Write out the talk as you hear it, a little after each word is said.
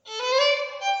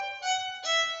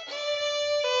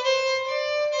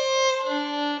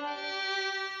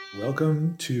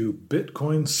Welcome to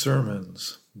Bitcoin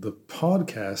Sermons, the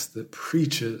podcast that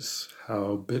preaches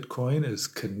how Bitcoin is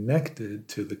connected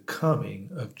to the coming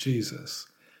of Jesus.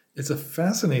 It's a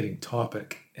fascinating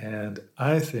topic, and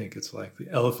I think it's like the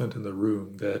elephant in the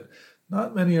room that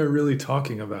not many are really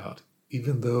talking about,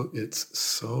 even though it's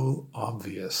so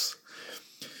obvious.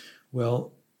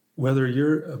 Well, whether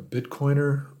you're a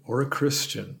Bitcoiner or a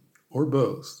Christian, or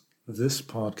both, this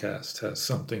podcast has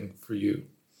something for you.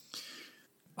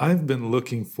 I've been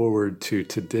looking forward to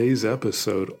today's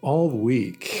episode all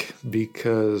week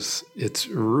because it's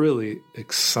really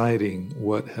exciting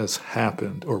what has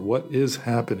happened or what is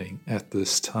happening at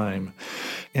this time.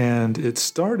 And it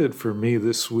started for me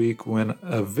this week when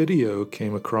a video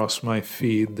came across my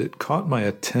feed that caught my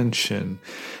attention.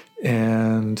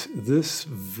 And this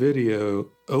video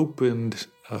opened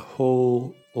a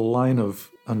whole line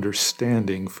of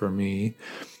understanding for me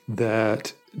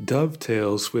that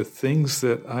dovetails with things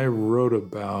that I wrote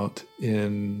about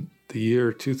in the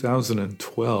year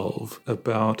 2012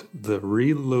 about the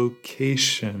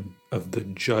relocation of the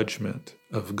judgment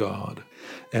of God.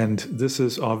 And this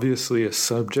is obviously a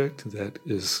subject that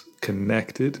is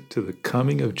connected to the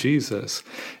coming of Jesus.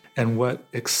 And what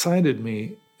excited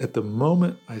me at the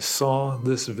moment I saw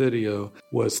this video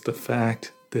was the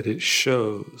fact that it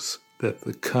shows that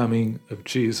the coming of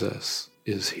Jesus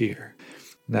is here.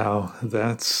 Now,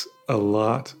 that's a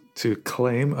lot to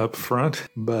claim up front,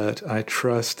 but I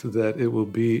trust that it will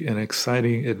be an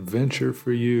exciting adventure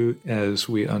for you as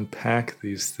we unpack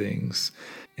these things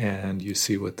and you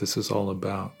see what this is all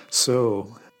about.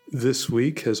 So, this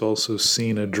week has also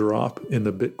seen a drop in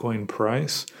the Bitcoin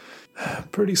price.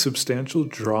 Pretty substantial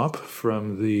drop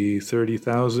from the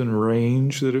 30,000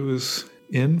 range that it was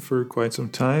in for quite some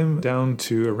time, down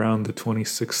to around the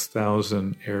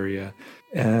 26,000 area.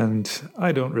 And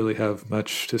I don't really have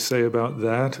much to say about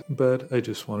that, but I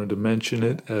just wanted to mention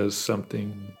it as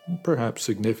something perhaps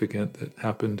significant that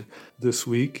happened this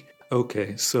week.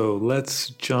 Okay, so let's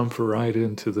jump right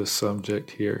into the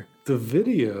subject here. The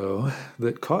video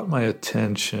that caught my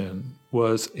attention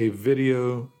was a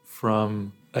video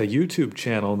from a YouTube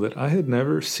channel that I had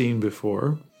never seen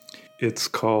before. It's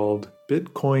called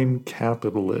Bitcoin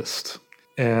Capitalist,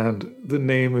 and the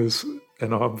name is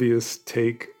an obvious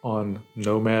take on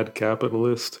Nomad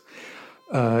Capitalist,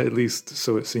 at least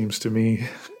so it seems to me.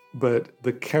 But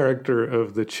the character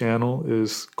of the channel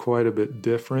is quite a bit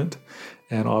different,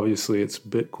 and obviously it's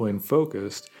Bitcoin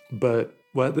focused, but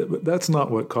that's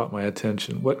not what caught my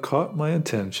attention. What caught my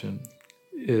attention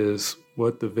is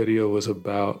what the video was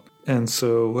about. And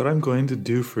so what I'm going to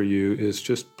do for you is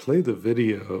just play the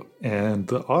video, and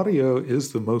the audio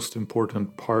is the most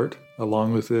important part.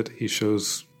 Along with it, he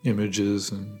shows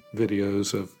images and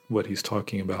videos of what he's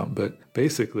talking about, but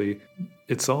basically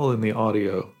it's all in the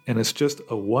audio, and it's just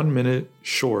a 1 minute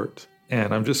short,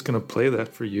 and I'm just going to play that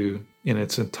for you in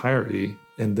its entirety,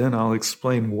 and then I'll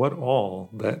explain what all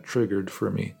that triggered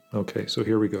for me. Okay, so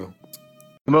here we go.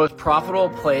 The most profitable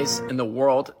place in the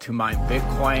world to mine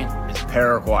Bitcoin is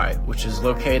Paraguay, which is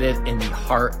located in the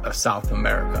heart of South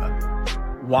America.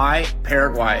 Why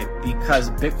Paraguay?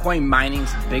 Because Bitcoin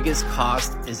mining's biggest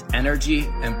cost is energy,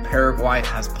 and Paraguay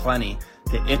has plenty.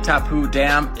 The Itapu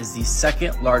Dam is the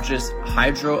second largest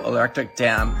hydroelectric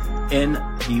dam in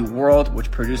the world, which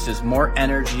produces more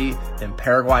energy than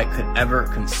Paraguay could ever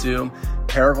consume.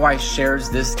 Paraguay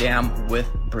shares this dam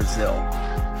with Brazil.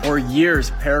 For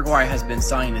years, Paraguay has been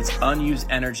selling its unused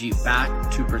energy back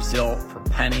to Brazil for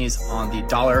pennies on the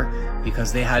dollar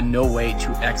because they had no way to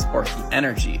export the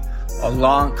energy.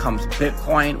 Along comes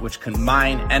Bitcoin, which can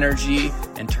mine energy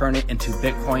and turn it into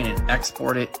Bitcoin and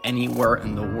export it anywhere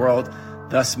in the world,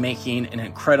 thus making an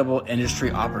incredible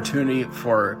industry opportunity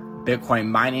for Bitcoin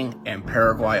mining and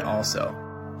Paraguay also.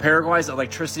 Paraguay's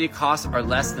electricity costs are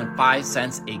less than 5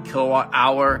 cents a kilowatt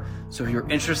hour. So if you're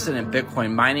interested in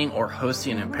Bitcoin mining or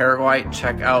hosting in Paraguay,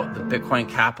 check out the Bitcoin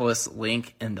Capitalist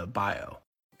link in the bio.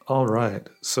 All right,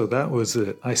 so that was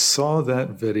it. I saw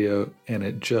that video and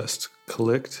it just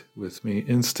clicked with me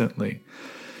instantly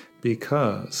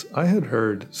because I had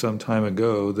heard some time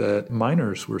ago that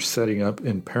miners were setting up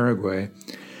in Paraguay,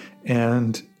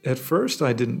 and at first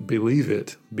I didn't believe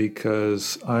it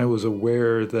because I was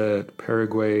aware that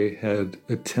Paraguay had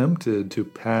attempted to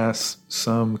pass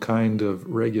some kind of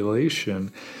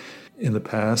regulation in the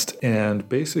past, and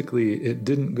basically it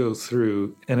didn't go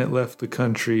through, and it left the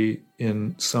country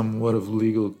in somewhat of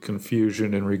legal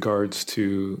confusion in regards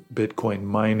to Bitcoin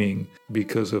mining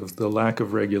because of the lack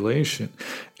of regulation.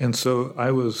 And so I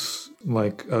was,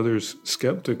 like others,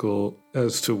 skeptical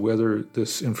as to whether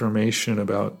this information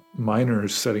about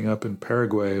miners setting up in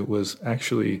Paraguay was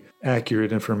actually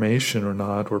accurate information or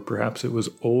not, or perhaps it was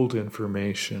old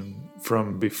information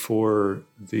from before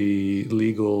the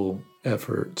legal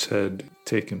efforts had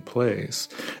taken place.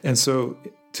 And so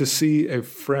to see a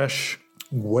fresh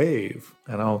wave,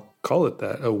 and I'll call it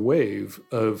that, a wave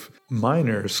of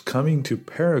miners coming to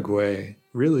Paraguay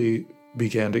really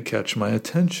began to catch my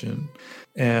attention.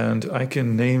 And I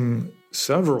can name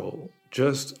several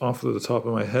just off of the top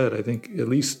of my head. I think at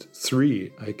least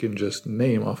 3 I can just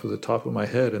name off of the top of my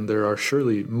head, and there are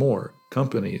surely more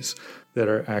companies that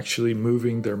are actually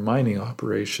moving their mining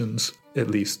operations, at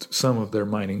least some of their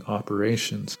mining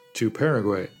operations, to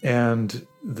Paraguay. And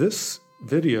this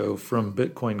video from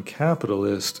Bitcoin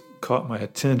Capitalist caught my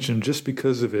attention just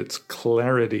because of its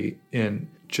clarity in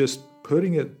just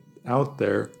putting it out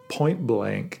there, point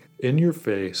blank, in your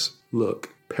face.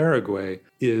 Look, Paraguay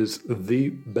is the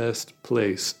best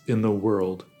place in the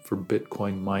world for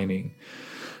Bitcoin mining.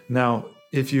 Now,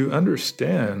 if you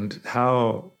understand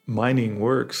how mining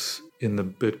works in the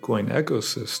Bitcoin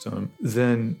ecosystem,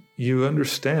 then you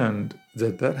understand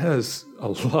that that has a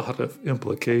lot of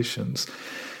implications.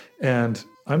 And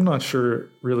I'm not sure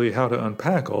really how to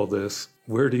unpack all this,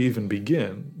 where to even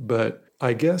begin, but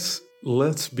I guess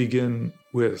let's begin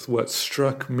with what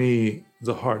struck me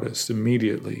the hardest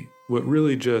immediately, what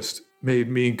really just made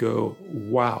me go,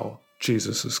 wow,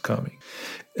 Jesus is coming.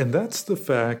 And that's the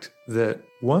fact that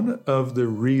one of the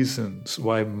reasons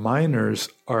why miners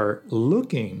are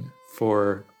looking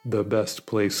for the best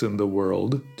place in the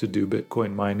world to do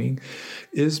Bitcoin mining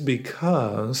is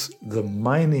because the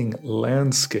mining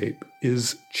landscape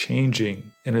is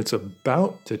changing, and it's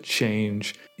about to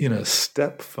change in a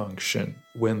step function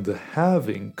when the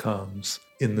halving comes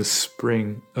in the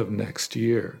spring of next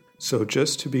year. So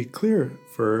just to be clear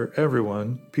for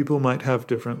everyone, people might have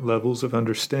different levels of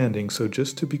understanding. So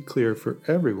just to be clear for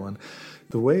everyone,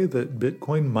 the way that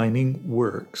Bitcoin mining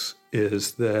works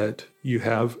is that you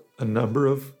have a number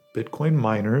of Bitcoin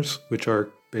miners, which are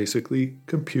basically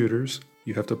computers.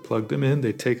 You have to plug them in,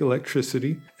 they take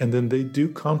electricity, and then they do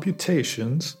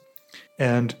computations.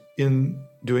 And in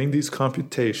doing these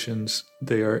computations,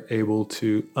 they are able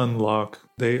to unlock,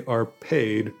 they are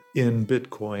paid in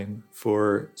Bitcoin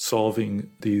for solving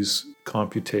these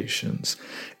computations.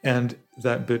 And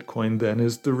that Bitcoin then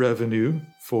is the revenue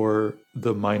for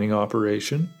the mining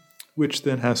operation, which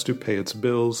then has to pay its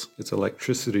bills, its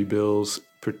electricity bills,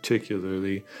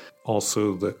 particularly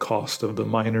also the cost of the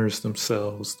miners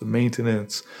themselves, the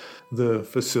maintenance, the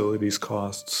facilities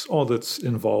costs, all that's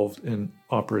involved in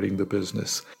operating the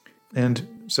business.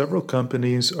 And several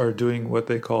companies are doing what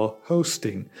they call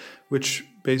hosting, which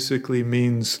basically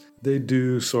means they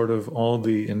do sort of all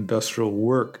the industrial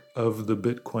work of the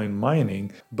Bitcoin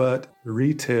mining, but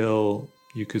retail,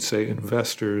 you could say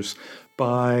investors,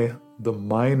 buy the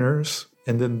miners,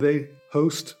 and then they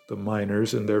host the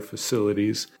miners in their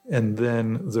facilities, and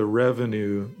then the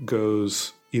revenue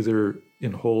goes either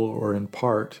in whole or in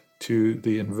part to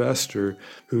the investor,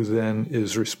 who then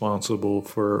is responsible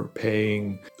for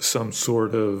paying some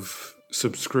sort of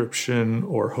subscription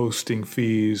or hosting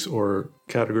fees, or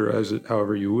categorize it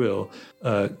however you will,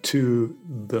 to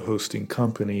the hosting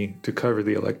company to cover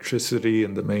the electricity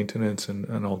and the maintenance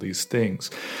and all these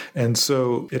things. And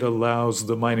so it allows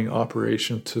the mining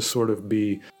operation to sort of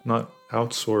be not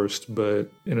outsourced,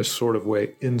 but in a sort of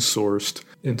way insourced,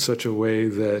 in such a way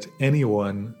that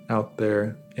anyone out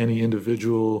there, any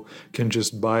individual, can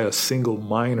just buy a single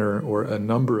miner or a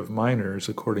number of miners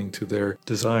according to their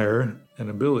desire and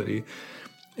ability,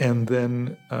 and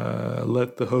then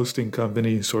let the hosting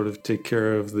company sort of take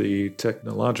care of the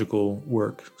technological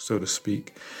work, so to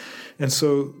speak. And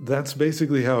so that's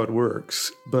basically how it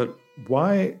works. But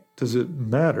why does it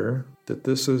matter that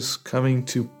this is coming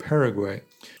to Paraguay?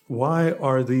 Why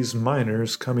are these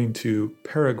miners coming to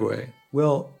Paraguay?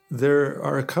 Well, there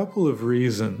are a couple of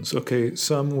reasons. Okay,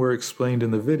 some were explained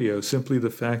in the video. Simply the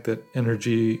fact that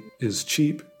energy is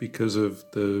cheap because of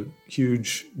the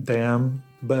huge dam.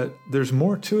 But there's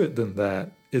more to it than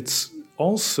that. It's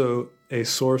also a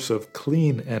source of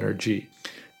clean energy.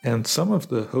 And some of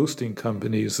the hosting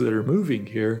companies that are moving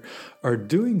here are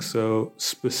doing so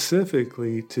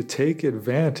specifically to take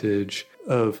advantage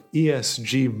of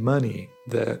ESG money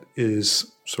that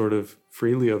is sort of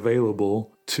freely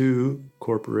available to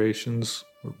corporations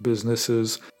or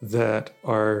businesses that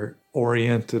are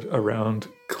oriented around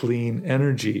clean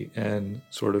energy and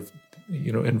sort of,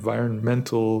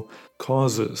 environmental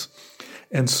causes.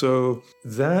 And so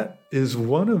that is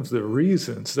one of the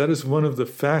reasons, that is one of the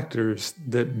factors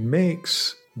that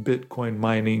makes Bitcoin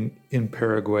mining in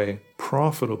Paraguay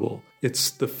profitable.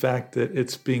 It's the fact that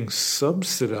it's being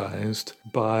subsidized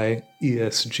by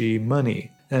ESG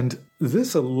money. And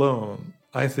this alone,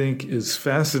 I think, is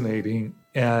fascinating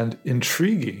and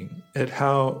intriguing at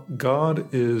how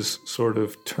God is sort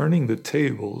of turning the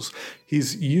tables.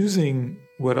 He's using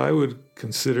what I would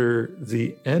consider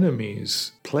the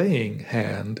enemy's playing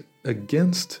hand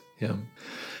against him.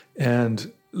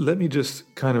 And let me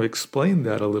just kind of explain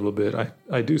that a little bit.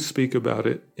 I do speak about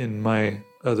it in my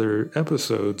other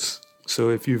episodes. So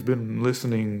if you've been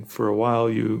listening for a while,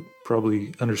 you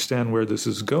probably understand where this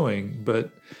is going. But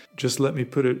just let me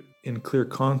put it in clear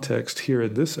context here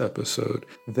in this episode,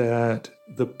 that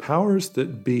the powers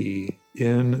that be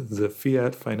in the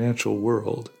fiat financial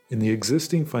world, in the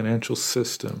existing financial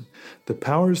system, the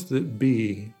powers that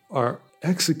be are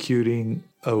executing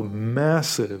a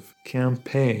massive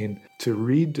campaign to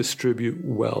redistribute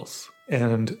wealth.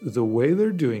 And the way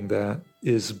they're doing that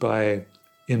is by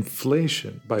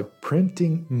inflation, by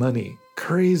printing money,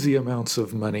 crazy amounts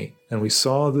of money. And we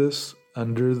saw this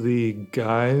under the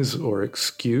guise or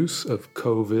excuse of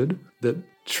COVID, that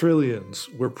trillions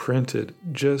were printed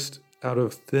just out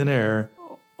of thin air,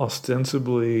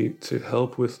 ostensibly to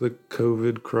help with the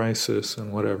COVID crisis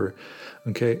and whatever.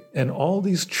 Okay, and all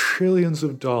these trillions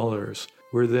of dollars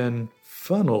were then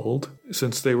funneled,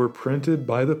 since they were printed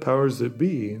by the powers that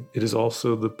be. It is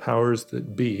also the powers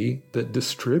that be that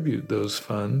distribute those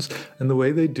funds. And the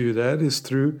way they do that is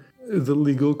through the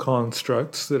legal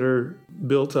constructs that are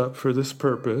built up for this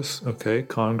purpose. Okay,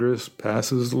 Congress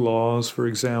passes laws, for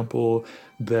example,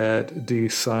 that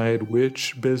decide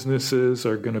which businesses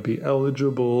are going to be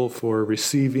eligible for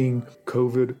receiving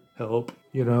COVID help,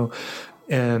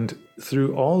 and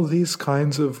through all these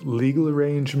kinds of legal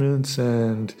arrangements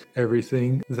and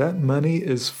everything, that money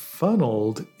is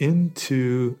funneled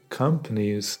into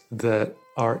companies that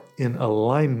are in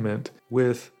alignment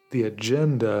with the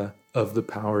agenda of the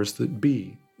powers that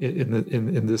be.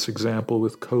 In this example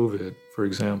with COVID, for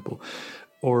example.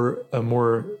 Or a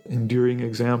more enduring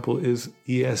example is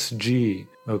ESG,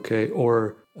 okay?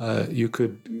 Or you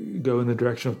could go in the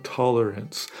direction of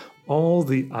tolerance. All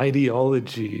the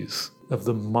ideologies of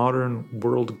the modern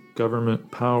world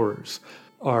government powers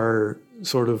are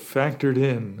sort of factored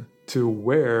in to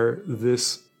where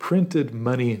this printed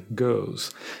money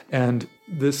goes. And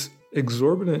this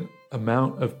exorbitant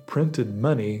amount of printed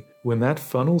money, when that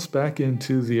funnels back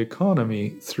into the economy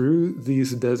through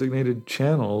these designated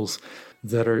channels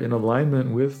that are in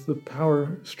alignment with the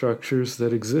power structures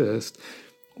that exist,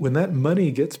 when that money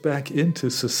gets back into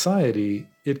society,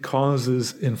 it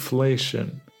causes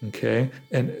inflation, okay?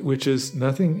 And which is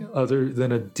nothing other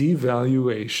than a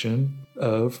devaluation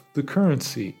of the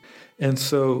currency. And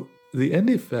so the end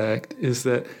effect is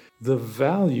that the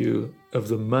value of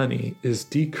the money is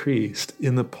decreased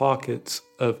in the pockets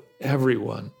of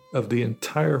everyone, of the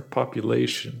entire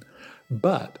population,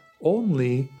 but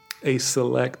only a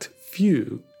select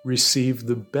few receive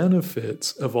the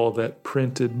benefits of all that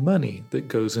printed money that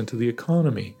goes into the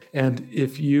economy. And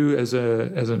if you, as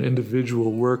an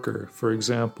individual worker, for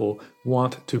example,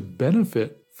 want to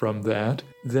benefit from that,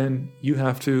 then you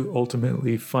have to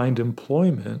ultimately find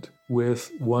employment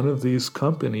with one of these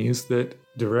companies that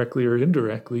directly or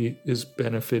indirectly is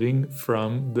benefiting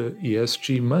from the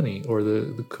ESG money or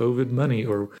the COVID money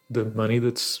or the money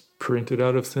that's printed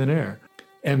out of thin air.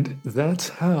 And that's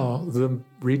how the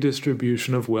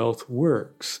redistribution of wealth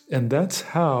works. And that's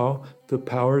how the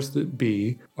powers that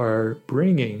be are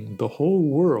bringing the whole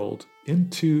world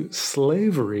into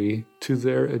slavery to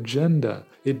their agenda.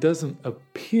 It doesn't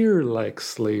appear like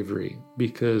slavery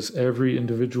because every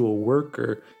individual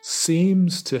worker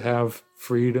seems to have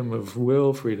freedom of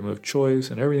will, freedom of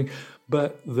choice, and everything.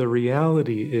 But the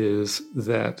reality is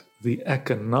that the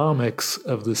economics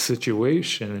of the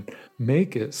situation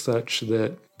make it such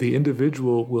that the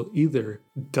individual will either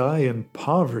die in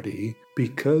poverty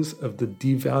because of the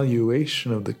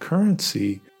devaluation of the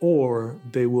currency, or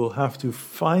they will have to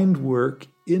find work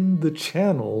in the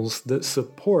channels that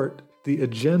support the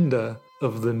agenda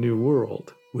of the New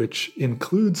World, which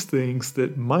includes things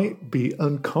that might be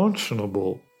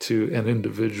unconscionable to an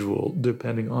individual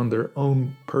depending on their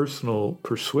own personal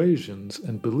persuasions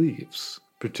and beliefs,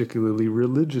 particularly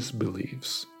religious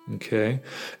beliefs. Okay?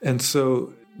 And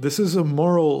so this is a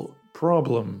moral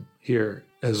problem here,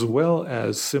 as well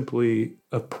as simply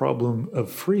a problem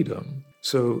of freedom.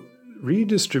 So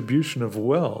redistribution of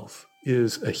wealth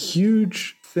is a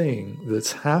huge thing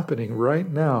that's happening right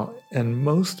now, and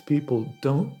most people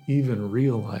don't even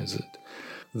realize it.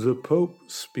 The Pope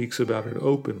speaks about it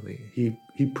openly.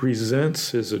 He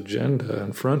presents his agenda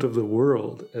in front of the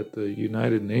world at the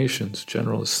United Nations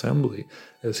General Assembly,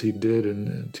 as he did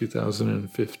in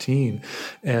 2015.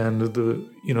 And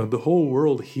the whole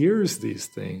world hears these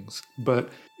things, but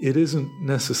it isn't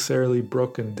necessarily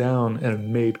broken down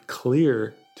and made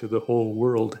clear to the whole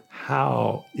world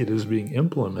how it is being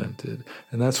implemented.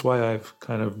 And that's why I've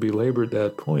kind of belabored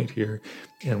that point here,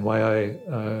 and why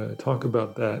I talk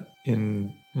about that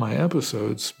in my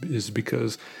episodes, is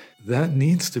because that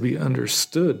needs to be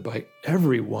understood by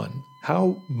everyone.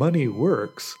 How money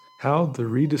works, how the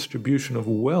redistribution of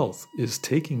wealth is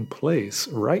taking place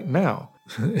right now.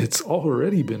 It's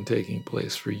already been taking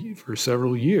place for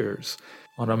several years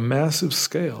on a massive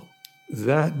scale.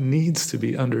 That needs to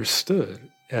be understood,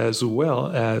 as well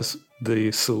as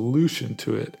the solution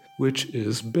to it, which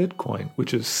is Bitcoin,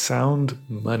 which is sound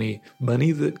money,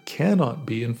 money that cannot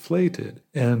be inflated.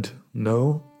 And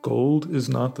no, gold is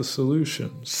not the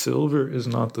solution. Silver is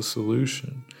not the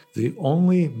solution. The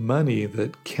only money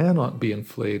that cannot be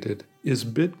inflated is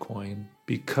Bitcoin,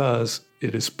 because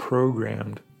it is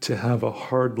programmed to have a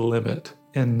hard limit.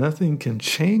 And nothing can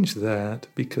change that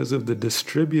because of the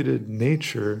distributed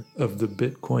nature of the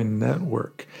Bitcoin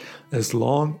network, as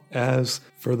long as,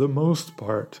 for the most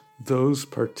part, those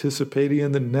participating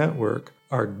in the network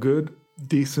are good,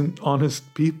 decent,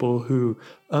 honest people who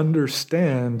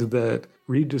understand that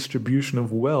redistribution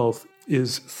of wealth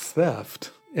is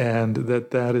theft and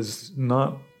that is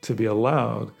not to be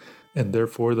allowed. And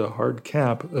therefore, the hard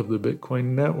cap of the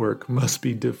Bitcoin network must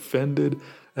be defended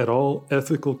at all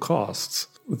ethical costs.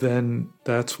 Then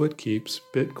that's what keeps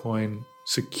Bitcoin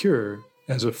secure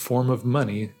as a form of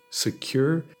money,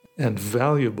 secure and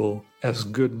valuable as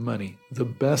good money, the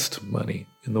best money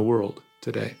in the world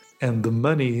today. And the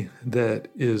money that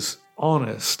is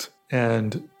honest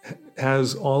and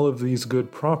has all of these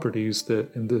good properties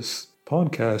that in this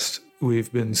podcast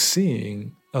we've been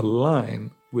seeing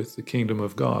align with the kingdom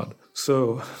of God.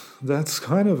 So that's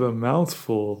kind of a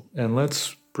mouthful, and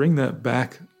let's bring that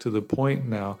back to the point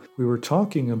now. We were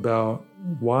talking about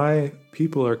why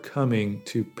people are coming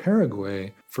to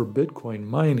Paraguay for Bitcoin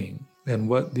mining and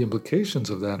what the implications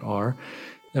of that are,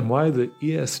 and why the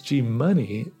ESG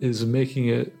money is making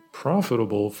it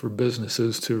profitable for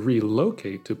businesses to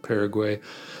relocate to Paraguay,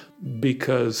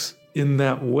 because in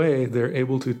that way they're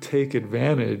able to take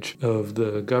advantage of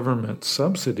the government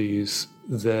subsidies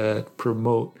that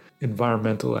promote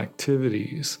environmental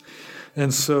activities.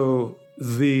 And so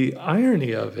the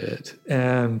irony of it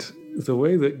and the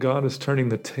way that God is turning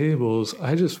the tables,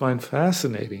 I just find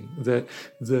fascinating, that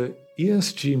the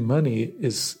ESG money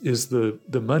is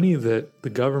the money that the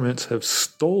governments have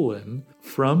stolen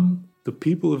from the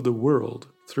people of the world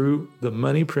through the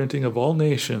money printing of all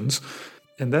nations.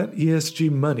 And that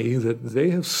ESG money that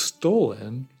they have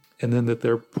stolen, and then that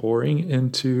they're pouring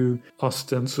into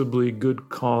ostensibly good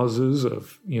causes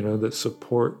of, that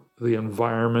support the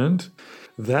environment,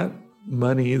 that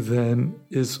money then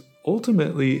is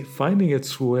ultimately finding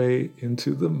its way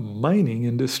into the mining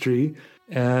industry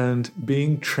and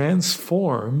being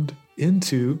transformed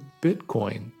into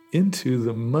Bitcoin, into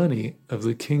the money of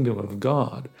the kingdom of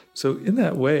God. So in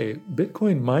that way,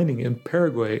 Bitcoin mining in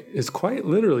Paraguay is quite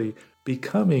literally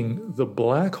becoming the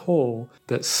black hole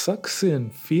that sucks in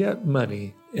fiat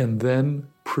money and then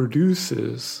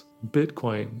produces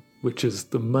Bitcoin, which is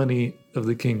the money of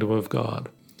the kingdom of God.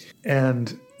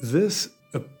 And this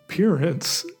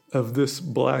appearance of this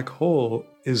black hole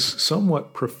is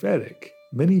somewhat prophetic.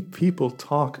 Many people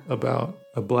talk about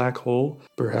a black hole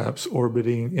perhaps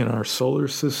orbiting in our solar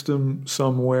system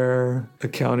somewhere,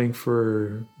 accounting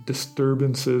for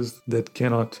disturbances that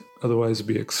cannot otherwise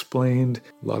be explained.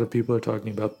 A lot of people are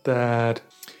talking about that.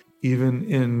 Even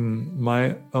in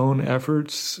my own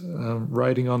efforts,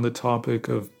 writing on the topic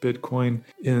of Bitcoin,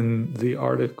 in the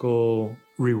article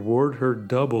Reward Her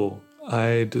Double,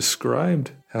 I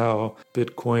described how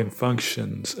Bitcoin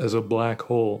functions as a black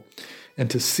hole. And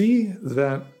to see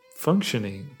that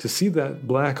functioning, to see that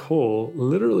black hole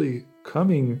literally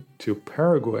coming to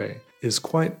Paraguay is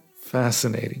quite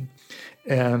fascinating.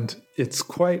 And it's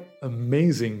quite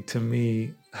amazing to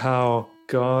me how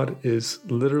God is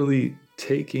literally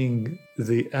taking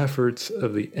the efforts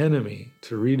of the enemy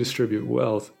to redistribute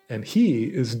wealth, and he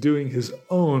is doing his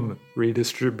own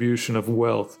redistribution of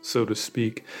wealth, so to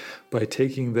speak, by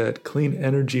taking that clean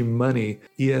energy money,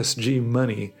 ESG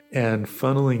money, and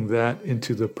funneling that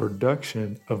into the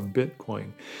production of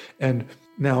Bitcoin. And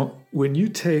now, when you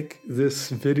take this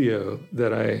video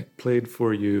that I played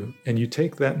for you, and you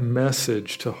take that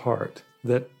message to heart,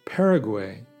 that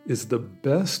Paraguay is the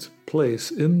best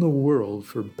place in the world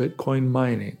for Bitcoin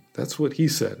mining. That's what he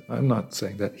said. I'm not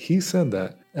saying that. He said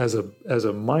that as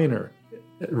a miner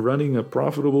running a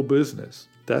profitable business.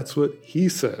 That's what he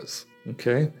says,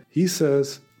 okay? He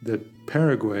says that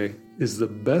Paraguay is the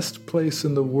best place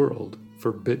in the world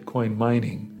for Bitcoin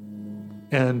mining.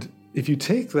 And if you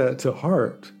take that to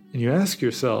heart and you ask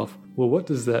yourself, well, what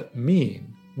does that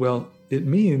mean? Well, it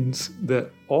means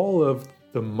that all of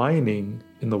the mining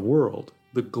in the world,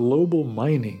 the global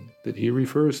mining that he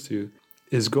refers to,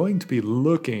 is going to be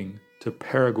looking to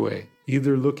Paraguay,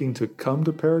 either looking to come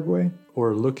to Paraguay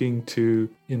or looking to,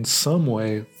 in some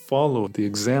way, follow the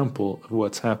example of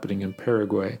what's happening in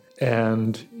Paraguay.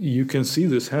 And you can see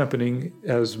this happening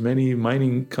as many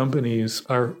mining companies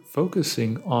are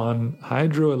focusing on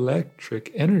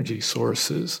hydroelectric energy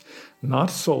sources,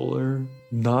 not solar,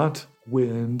 not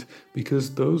wind,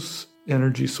 because those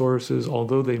energy sources,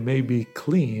 although they may be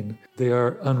clean, they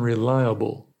are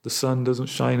unreliable. The sun doesn't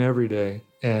shine every day,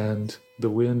 and the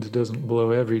wind doesn't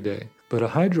blow every day. But a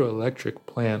hydroelectric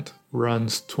plant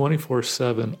runs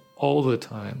 24/7 all the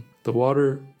time. The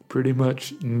water pretty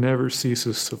much never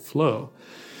ceases to flow.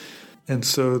 And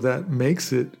so that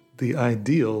makes it the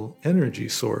ideal energy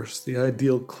source, the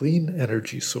ideal clean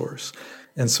energy source.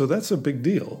 And so that's a big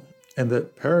deal. And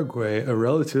that Paraguay, a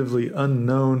relatively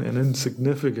unknown and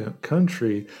insignificant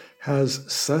country, has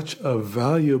such a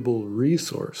valuable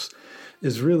resource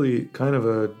is really kind of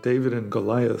a David and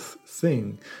Goliath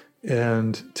thing.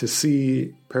 And to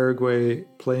see Paraguay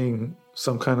playing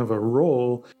some kind of a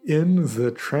role in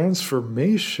the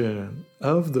transformation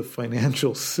of the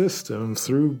financial system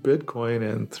through Bitcoin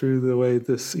and through the way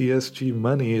this ESG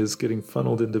money is getting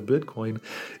funneled into Bitcoin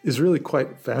is really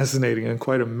quite fascinating and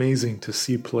quite amazing to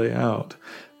see play out.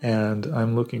 And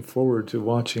I'm looking forward to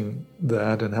watching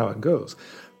that and how it goes.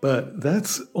 But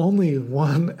that's only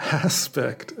one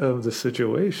aspect of the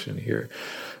situation here.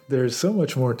 There's so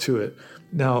much more to it.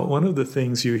 Now, one of the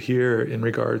things you hear in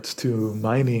regards to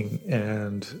mining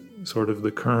and sort of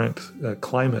the current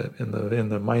climate in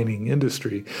the mining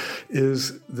industry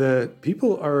is that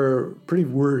people are pretty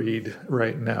worried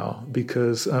right now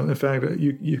because, in fact,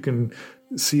 you can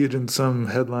see it in some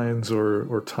headlines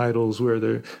or titles where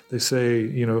they say,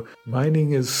 you know,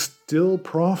 mining is still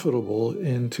profitable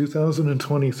in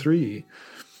 2023.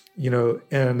 You know,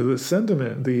 and the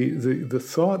sentiment, the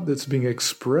thought that's being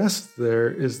expressed there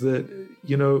is that,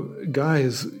 you know,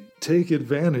 guys, take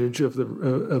advantage of the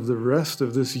rest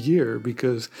of this year,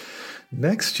 because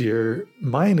next year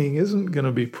mining isn't going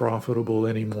to be profitable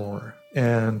anymore,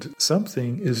 and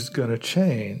something is going to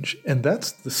change. And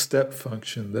that's the step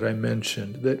function that I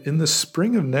mentioned, that in the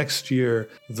spring of next year,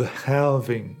 the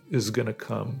halving is going to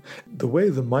come. The way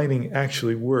the mining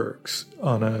actually works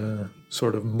on a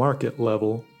sort of market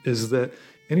level is that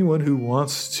anyone who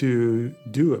wants to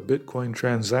do a Bitcoin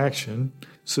transaction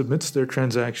submits their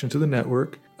transaction to the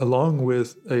network along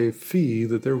with a fee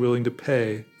that they're willing to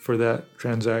pay for that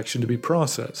transaction to be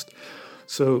processed.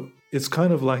 So it's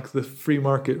kind of like the free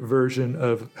market version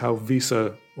of how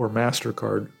Visa or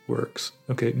MasterCard works.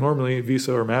 Okay, normally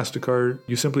Visa or MasterCard,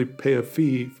 you simply pay a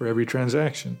fee for every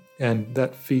transaction, and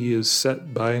that fee is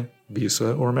set by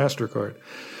Visa or MasterCard.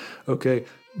 Okay,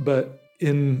 but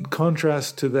in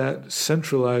contrast to that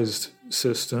centralized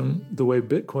system, the way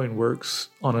Bitcoin works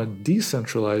on a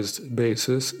decentralized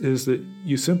basis is that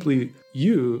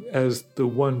you as the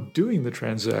one doing the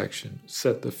transaction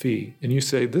set the fee, and you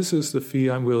say, this is the fee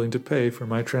I'm willing to pay for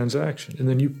my transaction. And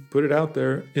then you put it out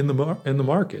there in the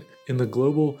market, in the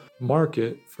global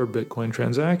market for Bitcoin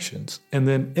transactions. And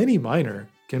then any miner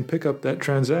can pick up that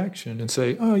transaction and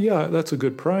say, oh yeah, that's a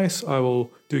good price. I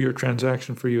will do your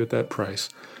transaction for you at that price.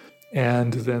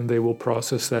 And then they will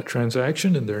process that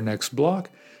transaction in their next block.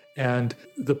 And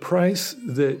the price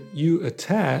that you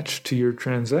attach to your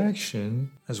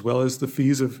transaction, as well as the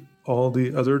fees of all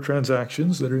the other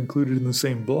transactions that are included in the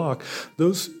same block,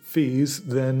 those fees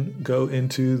then go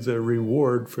into the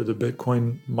reward for the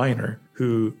Bitcoin miner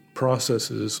who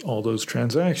processes all those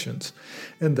transactions.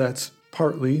 And that's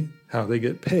partly how they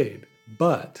get paid.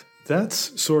 But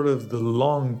that's sort of the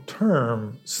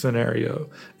long-term scenario,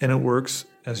 and it works,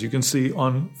 as you can see,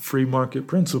 on free market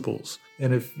principles.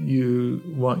 And if you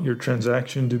want your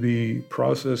transaction to be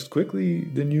processed quickly,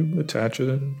 then you attach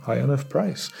a high enough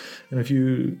price. And if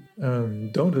you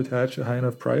don't attach a high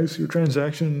enough price, your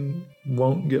transaction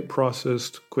won't get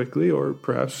processed quickly, or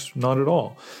perhaps not at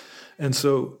all. And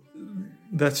so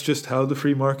that's just how the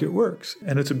free market works.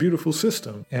 And it's a beautiful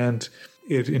system. And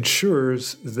it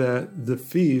ensures that the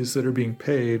fees that are being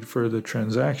paid for the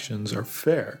transactions are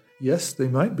fair. Yes, they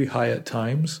might be high at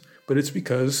times, but it's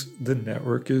because the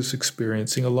network is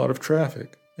experiencing a lot of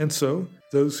traffic. And so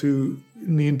those who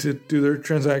need to do their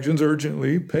transactions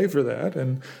urgently pay for that,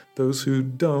 and those who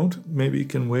don't maybe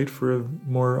can wait for a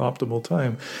more optimal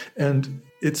time. And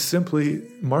it's simply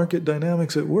market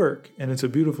dynamics at work, and it's a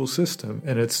beautiful system,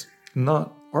 and it's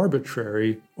not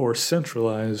arbitrary or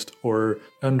centralized or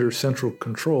under central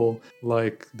control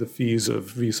like the fees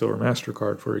of Visa or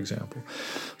MasterCard, for example.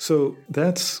 So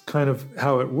that's kind of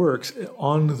how it works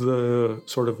on the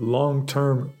sort of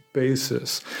long-term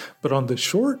basis. But on the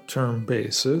short-term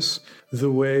basis,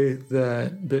 the way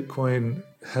that Bitcoin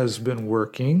has been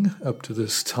working up to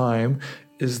this time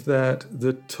is that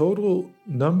the total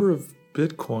number of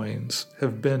Bitcoins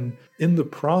have been in the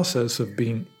process of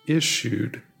being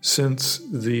issued since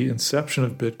the inception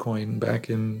of Bitcoin back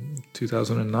in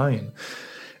 2009.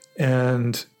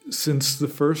 And since the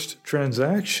first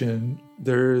transaction,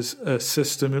 there's a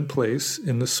system in place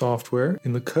in the software,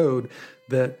 in the code,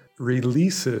 that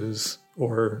releases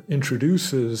or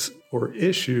introduces or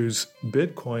issues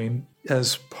Bitcoin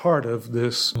as part of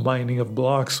this mining of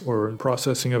blocks or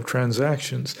processing of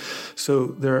transactions. So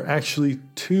there are actually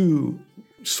two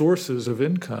sources of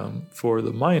income for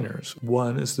the miners.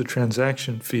 One is the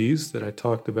transaction fees that I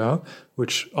talked about,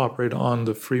 which operate on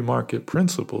the free market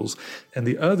principles, and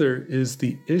the other is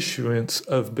the issuance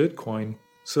of Bitcoin.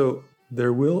 So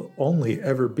there will only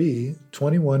ever be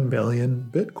 21 million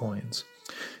Bitcoins.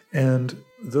 And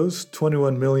those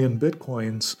 21 million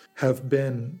Bitcoins have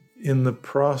been in the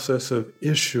process of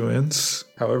issuance,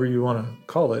 however you want to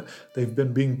call it. They've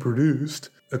been being produced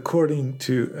according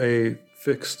to a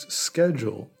fixed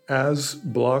schedule. As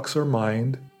blocks are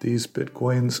mined, these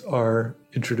Bitcoins are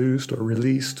introduced or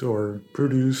released or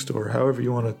produced, or however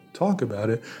you want to talk about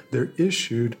it. They're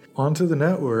issued onto the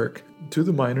network to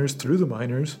the miners, through the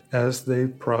miners, as they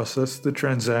process the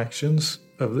transactions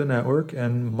of the network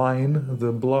and mine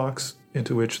the blocks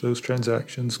into which those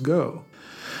transactions go.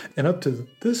 And up to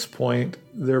this point,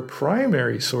 their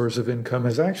primary source of income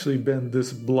has actually been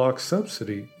this block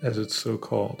subsidy, as it's so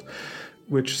called,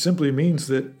 which simply means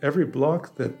that every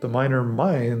block that the miner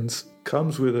mines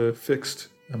comes with a fixed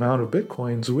amount of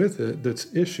Bitcoins with it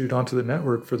that's issued onto the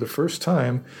network for the first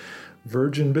time,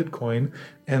 virgin Bitcoin,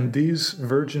 and these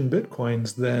virgin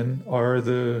Bitcoins then are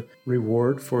the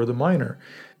reward for the miner.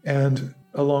 And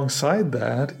alongside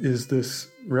that is this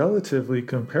relatively,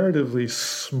 comparatively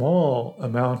small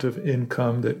amount of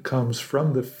income that comes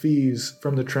from the fees,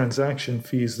 from the transaction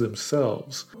fees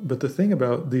themselves. But the thing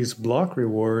about these block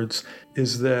rewards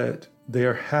is that they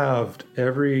are halved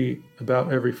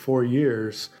about every 4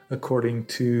 years according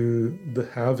to the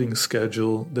halving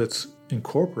schedule that's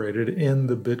incorporated in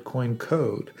the Bitcoin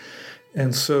code.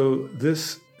 And so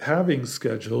this halving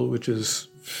schedule, which is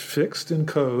fixed in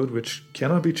code, which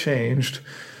cannot be changed,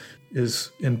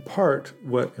 is in part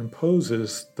what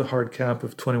imposes the hard cap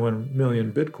of 21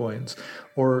 million Bitcoins.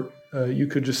 Or you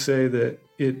could just say that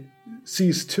it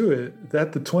sees to it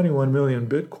that the 21 million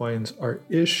Bitcoins are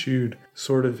issued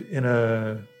sort of in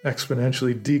a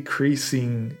exponentially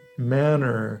decreasing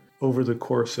manner over the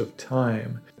course of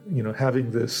time,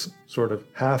 having this sort of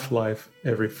half-life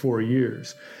every 4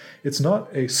 years. It's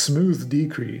not a smooth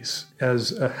decrease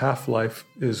as a half-life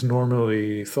is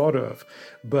normally thought of,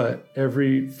 but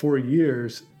every 4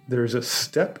 years there's a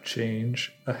step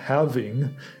change, a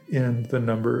halving in the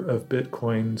number of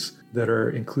Bitcoins that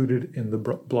are included in the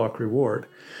block reward.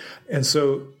 And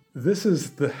so this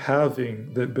is the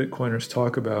halving that Bitcoiners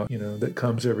talk about, that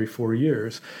comes every 4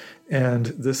 years. And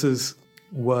this is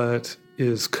what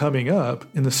is coming up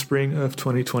in the spring of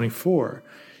 2024.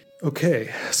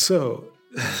 Okay, so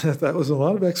that was a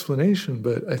lot of explanation,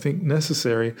 but I think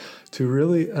necessary to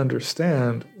really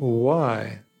understand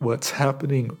why what's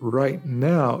happening right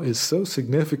now is so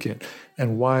significant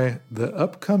and why the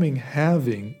upcoming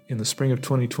halving in the spring of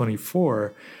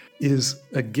 2024 is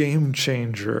a game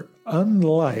changer,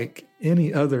 unlike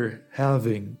any other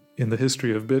halving in the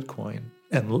history of Bitcoin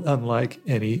and unlike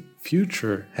any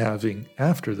future halving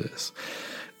after this.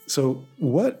 So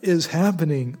what is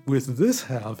happening with this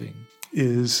halving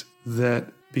is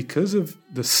that because of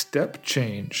the step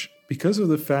change, because of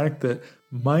the fact that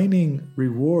mining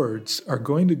rewards are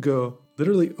going to go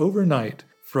literally overnight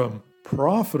from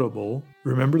profitable,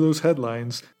 remember those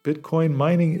headlines, Bitcoin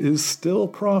mining is still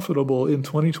profitable in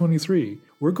 2023.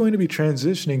 We're going to be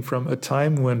transitioning from a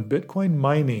time when Bitcoin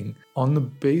mining on the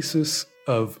basis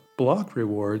of block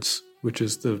rewards, which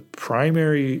is the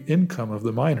primary income of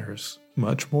the miners,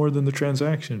 much more than the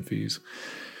transaction fees,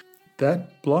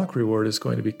 that block reward is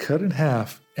going to be cut in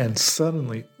half, and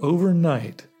suddenly,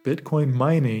 overnight, Bitcoin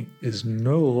mining is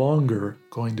no longer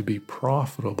going to be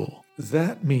profitable.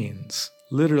 That means,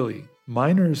 literally,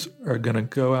 miners are going to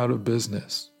go out of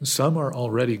business. Some are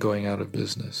already going out of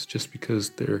business just because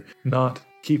they're not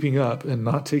keeping up and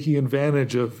not taking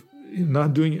advantage of,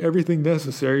 not doing everything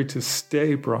necessary to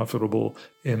stay profitable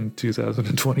in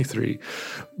 2023.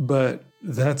 But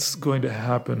that's going to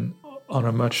happen on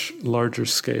a much larger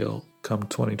scale come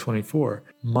 2024.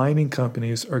 Mining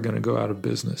companies are going to go out of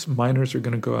business. Miners are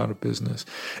going to go out of business.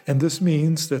 And this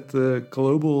means that the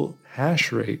global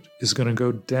hash rate is going to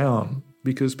go down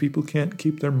because people can't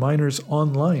keep their miners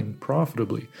online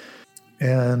profitably.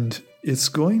 And it's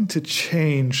going to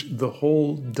change the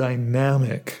whole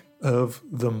dynamic of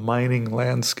the mining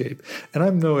landscape. And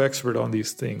I'm no expert on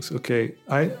these things, okay?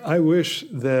 I wish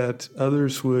that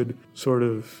others would sort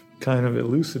of kind of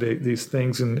elucidate these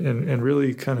things and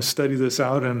really kind of study this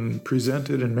out and present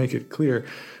it and make it clear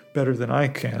better than I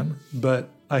can. But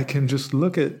I can just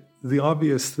look at the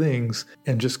obvious things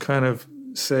and just kind of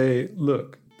say,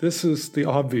 look, this is the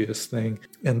obvious thing,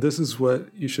 and this is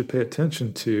what you should pay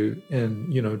attention to,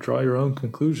 and, you know, draw your own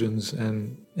conclusions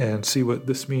and see what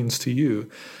this means to you.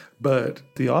 But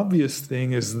the obvious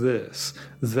thing is this,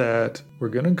 that we're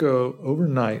going to go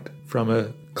overnight from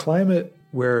a climate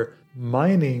where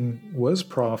mining was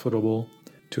profitable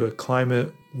to a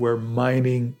climate where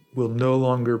mining will no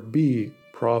longer be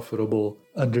profitable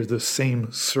under the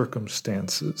same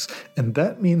circumstances. And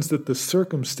that means that the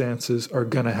circumstances are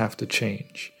going to have to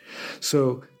change.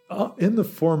 So in the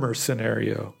former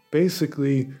scenario,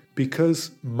 basically,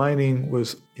 because mining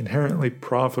was inherently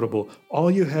profitable,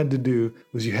 all you had to do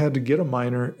was you had to get a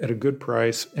miner at a good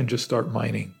price and just start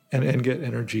mining and get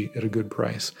energy at a good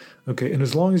price. Okay, and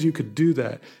as long as you could do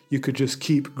that, you could just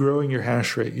keep growing your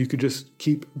hash rate. You could just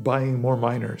keep buying more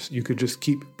miners. You could just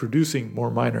keep producing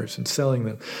more miners and selling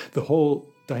them. The whole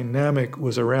dynamic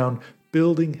was around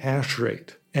building hash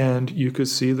rate. And you could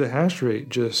see the hash rate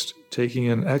just taking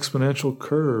an exponential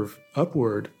curve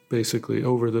upward, basically,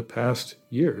 over the past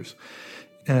years.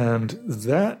 And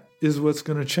that is what's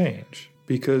going to change,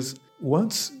 because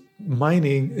once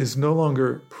mining is no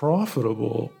longer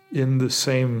profitable in the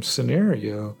same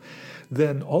scenario,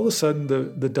 then all of a sudden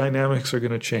the dynamics are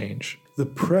going to change. The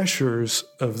pressures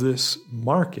of this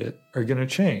market are going to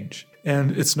change.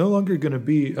 And it's no longer going to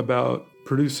be about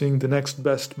producing the next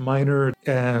best miner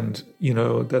and, you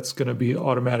know, that's going to be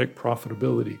automatic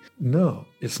profitability. No,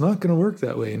 it's not going to work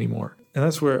that way anymore. And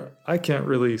that's where I can't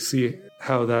really see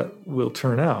how that will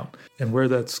turn out and where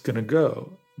that's going to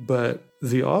go. But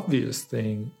the obvious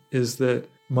thing is that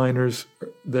miners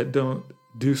that don't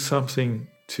do something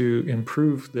to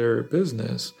improve their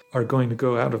business are going to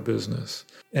go out of business.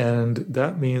 And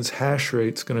that means hash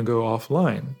rate's going to go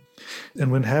offline.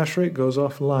 And when hash rate goes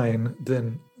offline,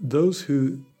 then those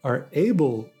who are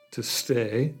able to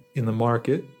stay in the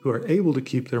market, who are able to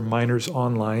keep their miners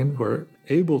online, who are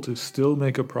able to still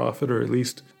make a profit or at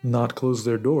least not close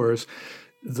their doors,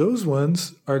 those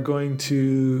ones are going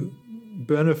to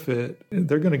benefit.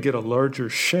 They're going to get a larger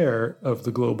share of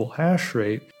the global hash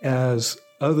rate as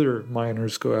other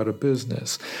miners go out of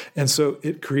business. And so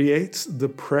it creates the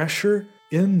pressure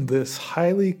in this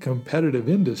highly competitive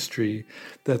industry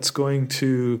that's going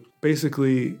to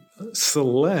basically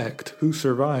select who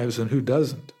survives and who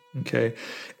doesn't, okay?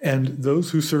 And those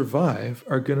who survive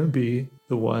are going to be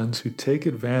the ones who take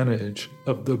advantage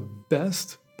of the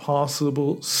best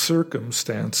possible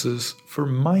circumstances for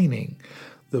mining,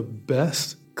 the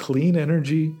best clean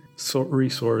energy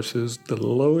resources, the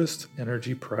lowest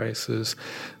energy prices,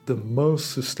 the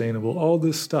most sustainable, all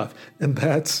this stuff. And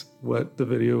that's what the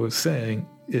video was saying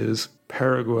is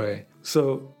Paraguay.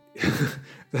 So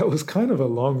that was kind of a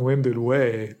long-winded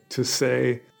way to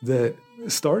say that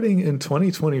starting in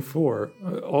 2024,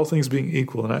 all things being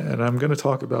equal, and I'm going to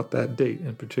talk about that date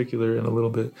in particular in a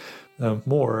little bit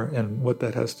more and what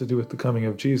that has to do with the coming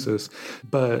of Jesus.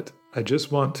 But I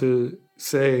just want to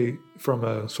say from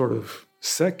a sort of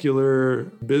secular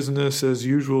business as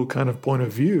usual kind of point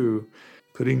of view,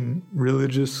 putting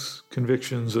religious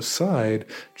convictions aside,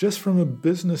 just from a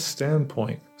business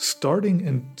standpoint, starting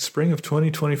in spring of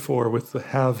 2024 with the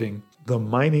halving, the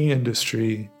mining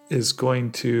industry is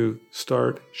going to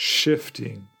start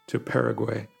shifting to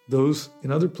Paraguay. Those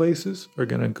in other places are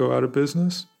going to go out of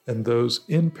business, and those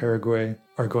in Paraguay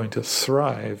are going to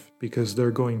thrive because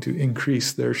they're going to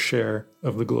increase their share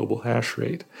of the global hash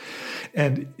rate.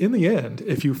 And in the end,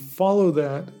 if you follow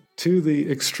that to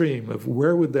the extreme of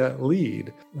where would that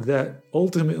lead, that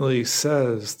ultimately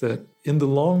says that in the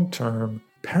long term,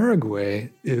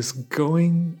 Paraguay is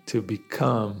going to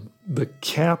become the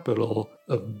capital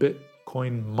of Bitcoin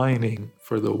Bitcoin mining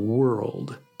for the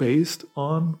world based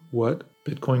on what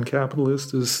Bitcoin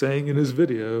Capitalist is saying in his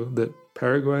video, that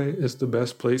Paraguay is the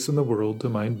best place in the world to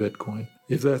mine Bitcoin.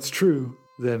 If that's true,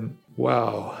 then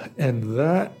wow. And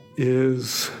that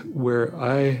is where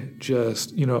I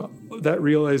just, that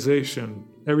realization,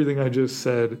 everything I just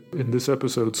said in this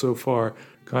episode so far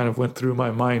kind of went through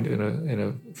my mind in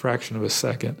a fraction of a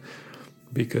second.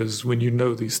 Because when you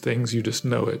know these things, you just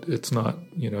know it. It's not,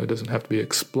 it doesn't have to be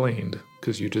explained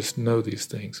because you just know these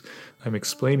things. I'm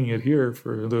explaining it here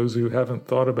for those who haven't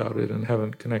thought about it and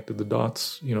haven't connected the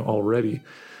dots, already,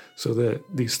 so that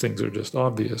these things are just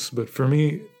obvious. But for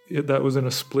me, that was in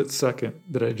a split second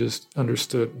that I just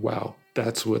understood, wow,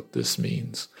 that's what this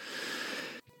means.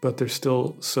 But there's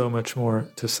still so much more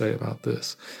to say about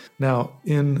this. Now,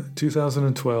 in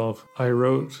 2012, I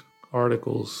wrote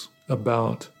articles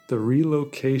about the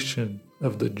relocation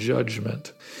of the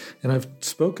judgment. And I've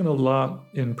spoken a lot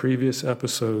in previous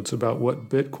episodes about what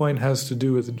Bitcoin has to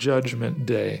do with Judgment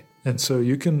Day. And so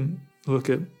you can look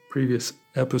at previous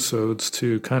episodes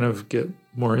to kind of get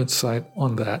more insight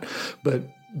on that. But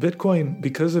Bitcoin,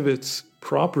 because of its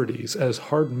properties as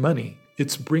hard money,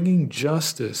 it's bringing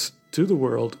justice to the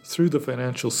world through the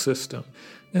financial system.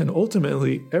 And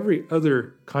ultimately, every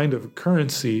other kind of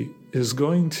currency is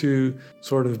going to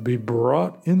sort of be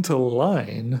brought into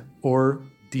line or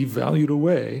devalued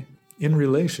away in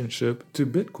relationship to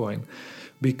Bitcoin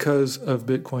because of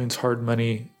Bitcoin's hard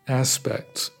money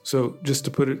aspects. So just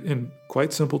to put it in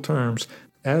quite simple terms,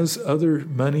 as other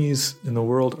monies in the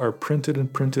world are printed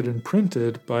and printed and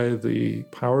printed by the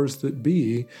powers that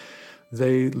be,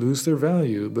 they lose their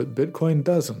value, but Bitcoin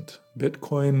doesn't.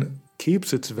 Bitcoin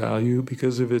keeps its value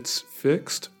because of its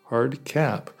fixed hard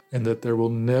cap, and that there will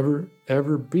never,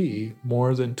 ever be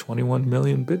more than 21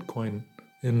 million Bitcoin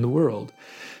in the world.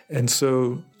 And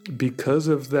so because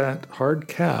of that hard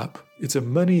cap, it's a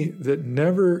money that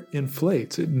never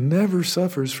inflates. It never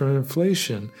suffers from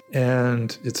inflation.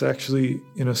 And it's actually,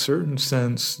 in a certain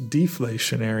sense,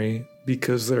 deflationary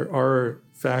because there are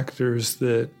factors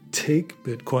that take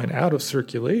Bitcoin out of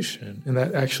circulation, and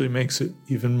that actually makes it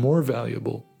even more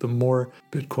valuable. The more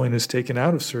Bitcoin is taken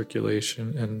out of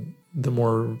circulation, and the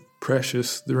more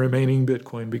precious the remaining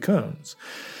Bitcoin becomes.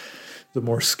 The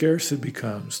more scarce it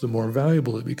becomes, the more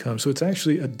valuable it becomes. So it's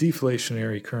actually a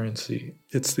deflationary currency.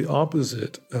 It's the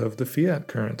opposite of the fiat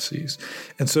currencies.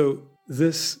 And so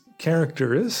this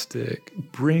characteristic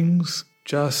brings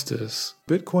justice.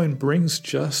 Bitcoin brings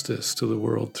justice to the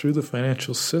world through the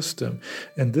financial system.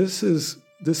 And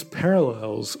this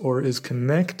parallels or is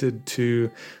connected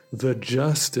to the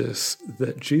justice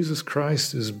that Jesus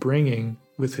Christ is bringing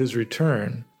with his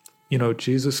return.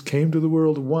 Jesus came to the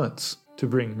world once to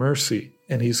bring mercy,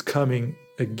 and he's coming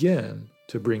again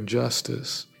to bring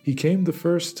justice. He came the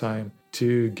first time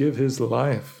to give his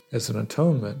life as an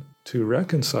atonement to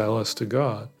reconcile us to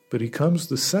God, but he comes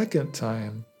the second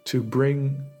time to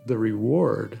bring the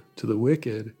reward to the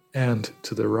wicked and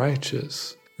to the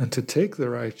righteous, and to take the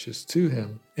righteous to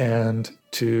him, and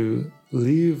to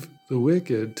leave the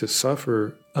wicked to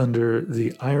suffer under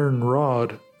the iron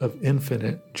rod of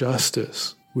infinite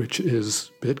justice, which is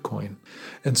Bitcoin.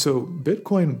 And so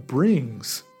Bitcoin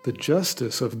brings the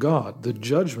justice of God, the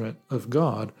judgment of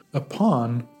God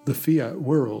upon the fiat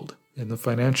world in the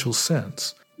financial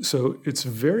sense. So it's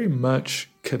very much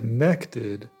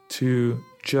connected to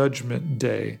Judgment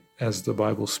Day, as the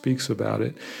Bible speaks about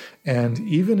it. And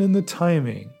even in the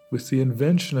timing, with the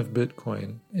invention of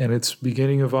Bitcoin and its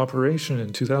beginning of operation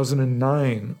in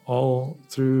 2009, all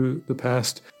through the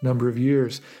past number of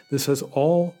years, this has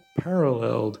all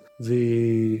paralleled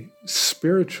the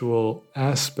spiritual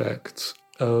aspects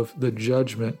of the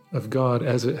judgment of God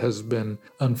as it has been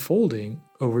unfolding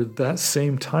over that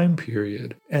same time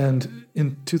period. And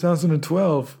in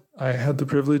 2012, I had the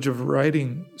privilege of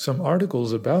writing some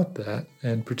articles about that.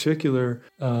 In particular,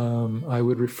 I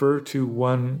would refer to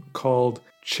one called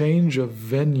Change of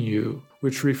Venue,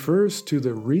 which refers to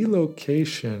the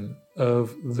relocation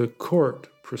of the court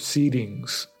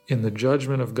proceedings in the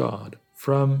judgment of God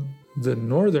from the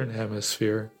northern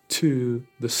hemisphere to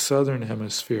the southern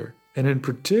hemisphere. And in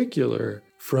particular,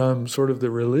 from sort of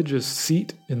the religious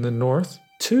seat in the north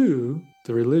to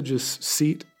the religious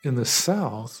seat in the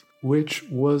south, which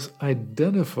was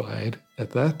identified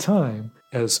at that time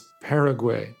as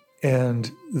Paraguay.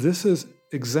 And this is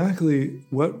exactly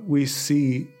what we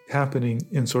see happening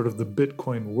in sort of the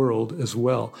Bitcoin world as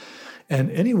well.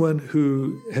 And anyone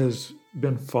who has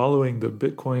been following the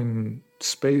Bitcoin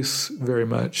space very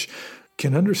much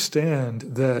can understand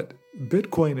that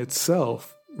Bitcoin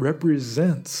itself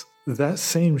represents that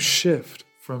same shift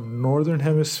from northern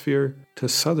hemisphere to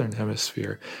southern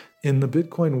hemisphere. in the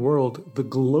Bitcoin world, the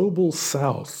global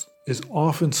South is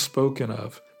often spoken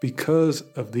of because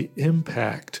of the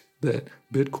impact that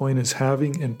Bitcoin is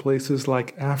having in places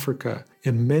like Africa.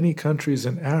 In many countries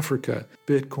in Africa,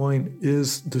 Bitcoin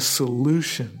is the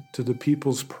solution to the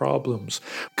people's problems.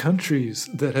 Countries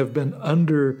that have been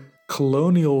under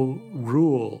colonial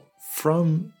rule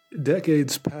from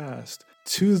decades past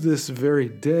to this very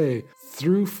day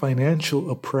through financial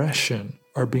oppression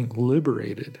are being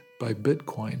liberated by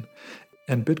Bitcoin.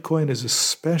 And Bitcoin is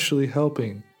especially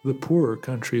helping the poorer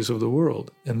countries of the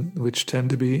world, and which tend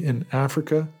to be in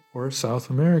Africa or South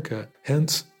America,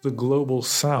 hence the global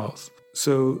South.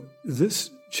 So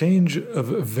this change of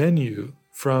venue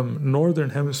from Northern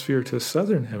Hemisphere to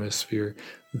Southern Hemisphere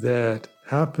that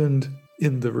happened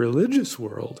in the religious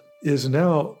world is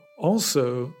now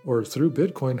also, or through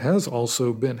Bitcoin, has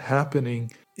also been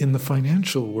happening in the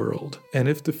financial world. And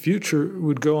if the future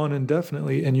would go on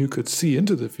indefinitely and you could see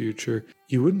into the future,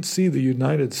 you wouldn't see the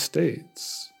United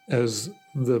States as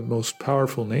the most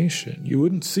powerful nation. You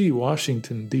wouldn't see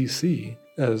Washington, D.C.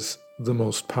 as the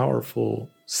most powerful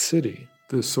city,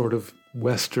 the sort of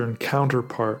Western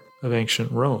counterpart of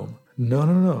ancient Rome.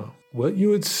 No. What you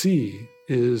would see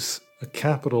is a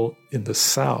capital in the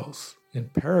south, in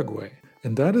Paraguay.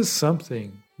 And that is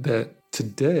something that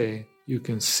today you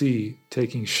can see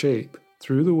taking shape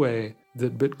through the way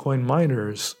that Bitcoin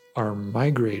miners are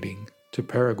migrating to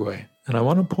Paraguay. And I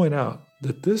want to point out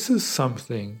that this is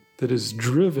something that is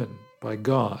driven by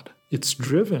God. It's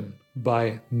driven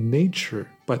by nature,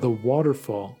 by the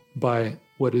waterfall, by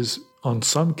what is, on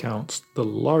some counts, the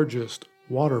largest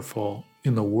waterfall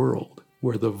in the world,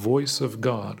 where the voice of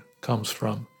God comes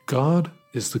from. God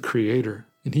is the creator,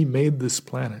 and he made this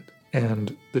planet.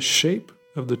 And the shape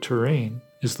of the terrain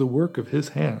is the work of his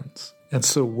hands. And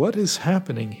so what is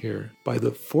happening here by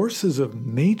the forces of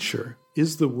nature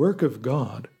is the work of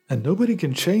God. And nobody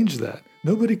can change that.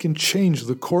 Nobody can change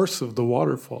the course of the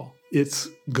waterfall. It's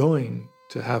going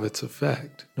to have its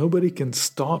effect. Nobody can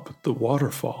stop the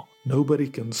waterfall. Nobody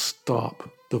can stop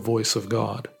the voice of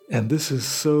God. And this is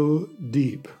so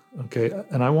deep, okay?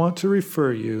 And I want to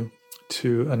refer you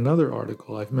to another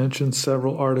article. I've mentioned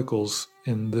several articles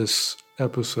in this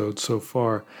episode so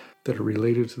far that are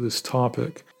related to this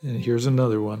topic. And here's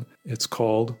another one. It's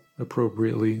called,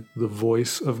 appropriately, The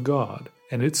Voice of God.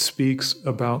 And it speaks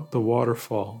about the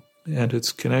waterfall and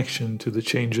its connection to the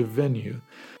change of venue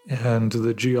and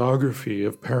the geography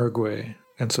of Paraguay.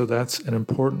 And so that's an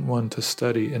important one to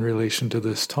study in relation to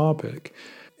this topic.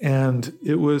 And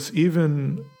it was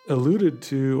even alluded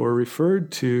to or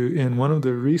referred to in one of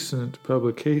the recent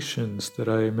publications that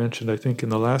I mentioned, I think, in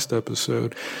the last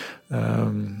episode,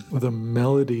 The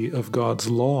Melody of God's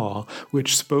Law,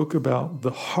 which spoke about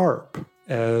the harp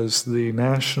as the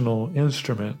national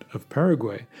instrument of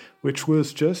Paraguay, which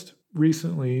was just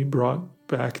recently brought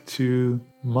back to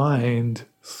mind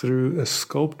through a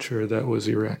sculpture that was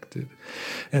erected.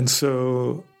 And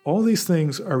so all these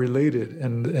things are related,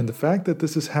 and the fact that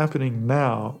this is happening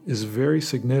now is very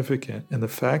significant. And the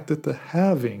fact that the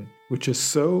halving, which is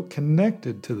so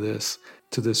connected to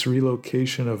this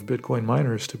relocation of Bitcoin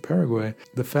miners to Paraguay,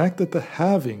 the fact that the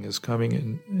halving is coming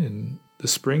in the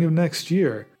spring of next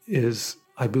year is,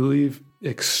 I believe,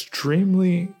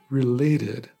 extremely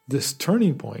related. This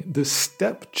turning point, this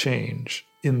step change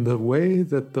in the way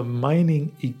that the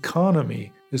mining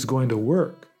economy is going to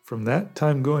work from that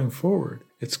time going forward.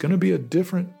 It's going to be a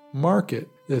different market.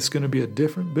 It's going to be a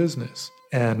different business.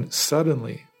 And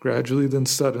suddenly, gradually then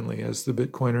suddenly, as the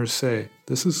Bitcoiners say,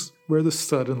 this is where the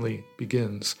suddenly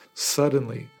begins.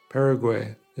 Suddenly,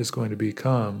 Paraguay is going to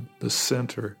become the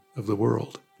center of the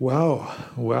world.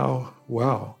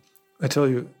 Wow. I tell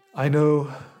you, I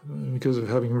know, because of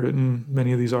having written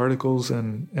many of these articles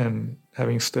and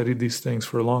having studied these things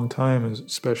for a long time,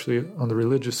 especially on the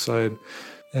religious side,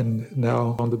 and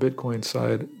now on the Bitcoin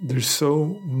side, there's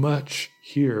so much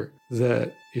here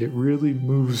that it really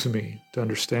moves me to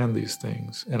understand these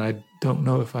things. And I don't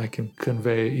know if I can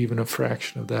convey even a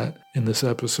fraction of that in this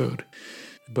episode.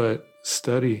 But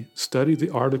study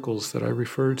the articles that I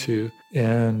refer to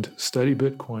and study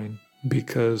Bitcoin,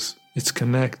 because it's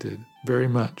connected very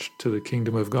much to the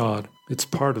kingdom of God. It's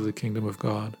part of the kingdom of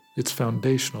God. It's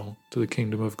foundational to the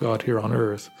kingdom of God here on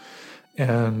earth.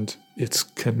 And it's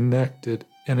connected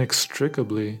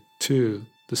inextricably to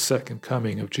the second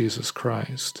coming of Jesus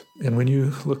Christ. And when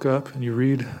you look up and you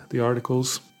read the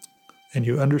articles and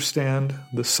you understand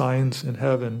the signs in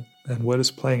heaven and what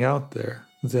is playing out there,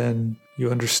 then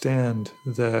you understand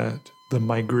that the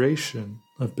migration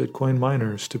of Bitcoin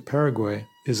miners to Paraguay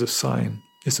is a sign.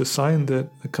 It's a sign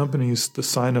that accompanies the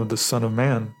sign of the Son of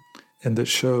Man, and that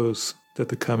shows that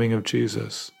the coming of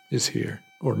Jesus is here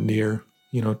or near.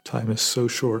 Time is so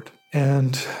short.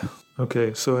 And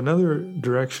okay, so another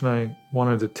direction I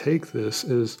wanted to take this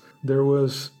is there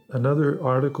was another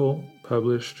article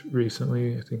published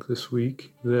recently, I think this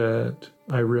week, that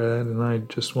I read and I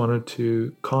just wanted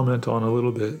to comment on a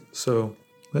little bit. So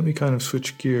let me kind of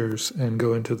switch gears and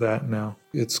go into that now.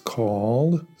 It's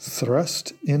called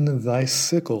Thrust in Thy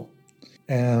Sickle.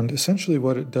 And essentially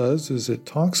what it does is it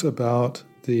talks about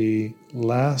the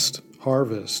last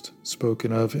harvest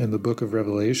spoken of in the book of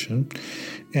Revelation,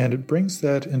 and it brings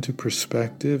that into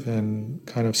perspective and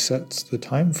kind of sets the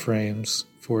time frames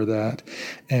for that.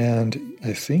 And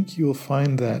I think you'll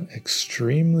find that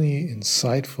extremely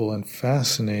insightful and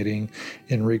fascinating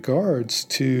in regards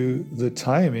to the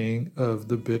timing of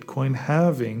the Bitcoin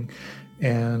halving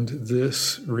and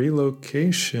this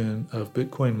relocation of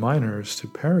Bitcoin miners to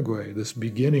Paraguay, this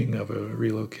beginning of a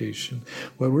relocation.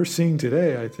 What we're seeing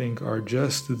today, I think, are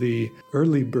just the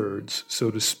early birds,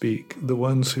 so to speak, the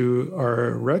ones who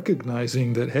are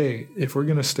recognizing that, hey, if we're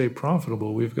going to stay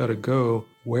profitable, we've got to go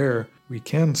where we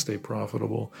can stay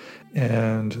profitable.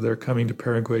 And they're coming to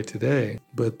Paraguay today.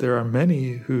 But there are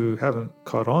many who haven't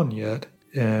caught on yet.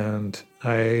 And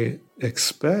I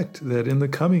expect that in the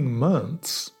coming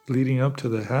months leading up to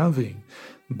the halving,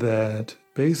 that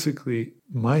basically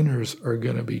miners are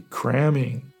going to be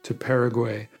cramming to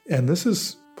Paraguay. And this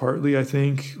is partly, I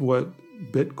think, what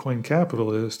Bitcoin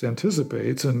Capitalist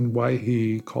anticipates and why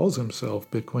he calls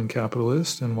himself Bitcoin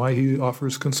Capitalist and why he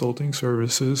offers consulting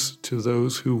services to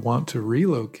those who want to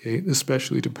relocate,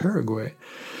 especially to Paraguay.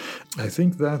 I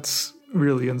think that's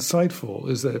really insightful,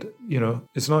 is that,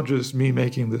 it's not just me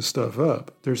making this stuff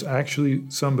up. There's actually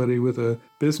somebody with a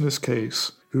business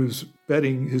case who's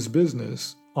betting his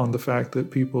business on the fact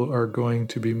that people are going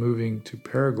to be moving to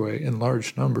Paraguay in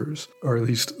large numbers, or at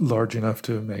least large enough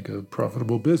to make a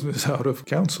profitable business out of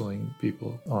counseling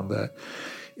people on that.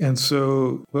 And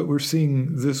so what we're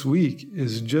seeing this week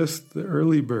is just the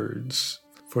early birds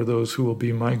for those who will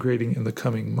be migrating in the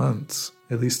coming months.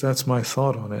 At least that's my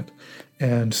thought on it.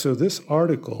 And so this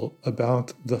article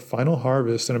about the final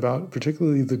harvest and about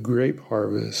particularly the grape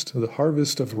harvest, the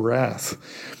harvest of wrath,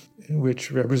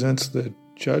 which represents the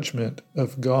judgment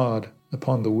of God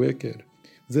upon the wicked.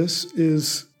 This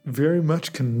is very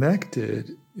much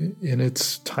connected in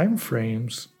its time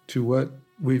frames to what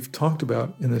we've talked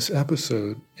about in this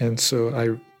episode. And so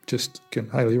I just can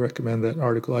highly recommend that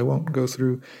article. I won't go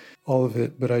through all of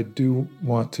it, but I do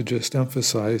want to just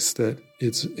emphasize that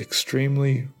it's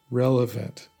extremely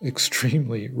relevant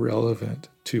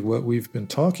to what we've been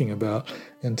talking about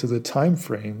and to the time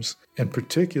frames, and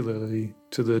particularly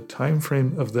to the time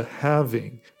frame of the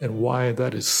halving and why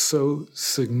that is so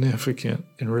significant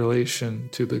in relation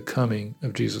to the coming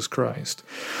of Jesus Christ.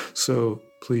 So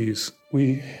please,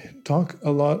 we talk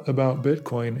a lot about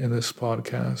Bitcoin in this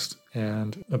podcast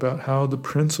and about how the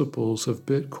principles of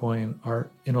Bitcoin are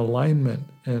in alignment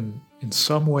and in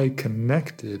some way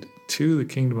connected to the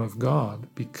kingdom of God,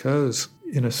 because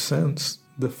in a sense,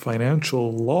 the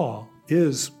financial law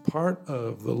is part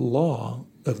of the law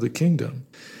of the kingdom.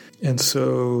 And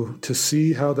so to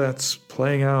see how that's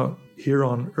playing out here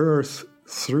on earth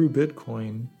through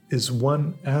Bitcoin is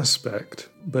one aspect.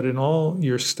 But in all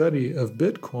your study of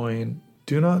Bitcoin,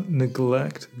 do not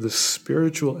neglect the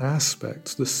spiritual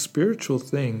aspects, the spiritual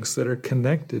things that are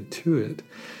connected to it.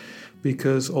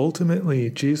 Because ultimately,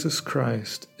 Jesus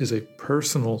Christ is a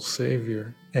personal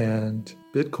Savior, and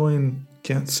Bitcoin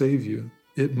can't save you.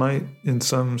 It might, in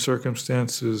some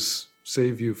circumstances,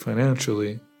 save you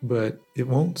financially, but it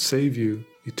won't save you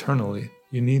eternally.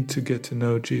 You need to get to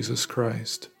know Jesus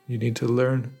Christ. You need to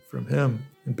learn from Him.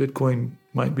 And Bitcoin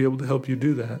might be able to help you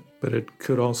do that, but it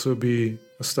could also be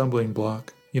a stumbling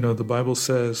block. The Bible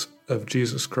says of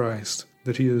Jesus Christ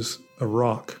that He is a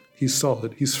rock. He's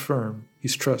solid. He's firm.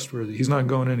 He's trustworthy. He's not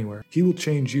going anywhere. He will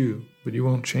change you, but you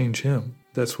won't change Him.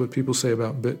 That's what people say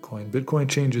about Bitcoin. Bitcoin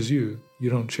changes you.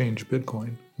 You don't change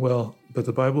Bitcoin. Well, but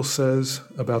the Bible says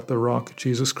about the rock,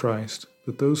 Jesus Christ,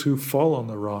 that those who fall on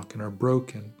the rock and are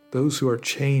broken, those who are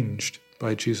changed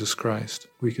by Jesus Christ,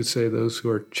 we could say those who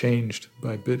are changed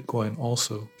by Bitcoin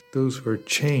also, those who are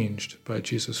changed by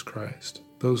Jesus Christ,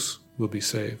 those will be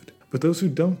saved. But those who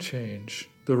don't change,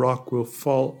 the rock will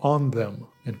fall on them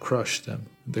and crush them.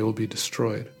 They will be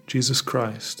destroyed. Jesus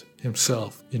Christ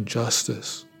Himself, in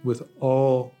justice, with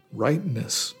all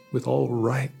rightness, with all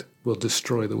right, will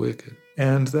destroy the wicked.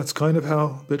 And that's kind of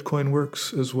how Bitcoin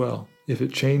works as well. If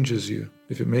it changes you,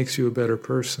 if it makes you a better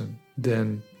person,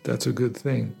 then that's a good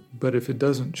thing. But if it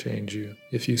doesn't change you,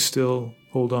 if you still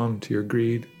hold on to your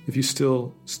greed, if you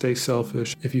still stay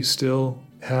selfish, if you still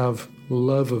have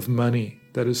love of money,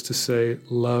 that is to say,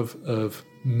 love of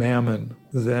mammon,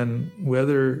 then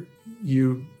whether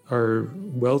you are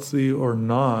wealthy or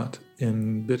not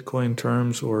in Bitcoin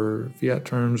terms or fiat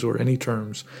terms or any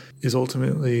terms is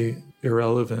ultimately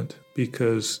irrelevant,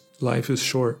 because life is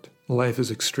short. Life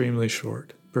is extremely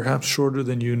short, perhaps shorter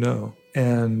than you know,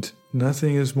 and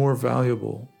nothing is more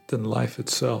valuable than life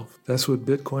itself. That's what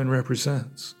Bitcoin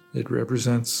represents. It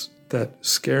represents that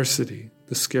scarcity,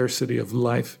 the scarcity of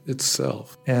life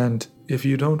itself. And if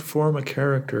you don't form a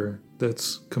character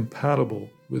that's compatible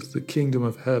with the kingdom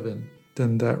of heaven,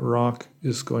 then that rock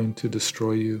is going to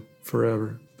destroy you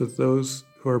forever. But those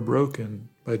who are broken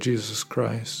by Jesus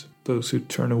Christ, those who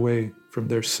turn away from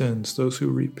their sins, those who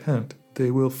repent,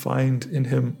 they will find in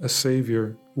him a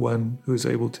Savior, one who is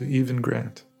able to even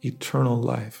grant eternal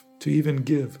life, to even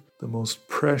give the most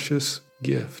precious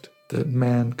gift that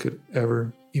man could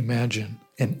ever imagine,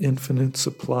 an infinite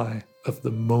supply of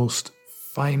the most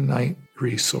finite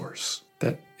resource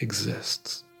that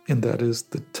exists, and that is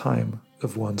the time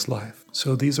of one's life.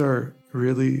 So these are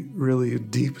really, really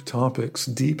deep topics,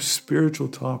 deep spiritual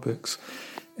topics.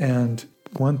 And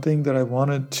one thing that I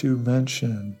wanted to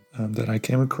mention that I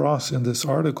came across in this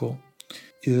article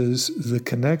is the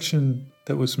connection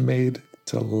that was made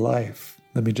to life.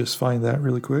 Let me just find that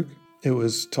really quick. It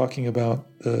was talking about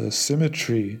the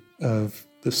symmetry of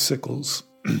the sickles.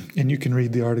 And you can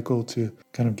read the article to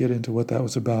kind of get into what that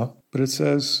was about. But it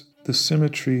says the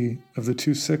symmetry of the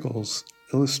two sickles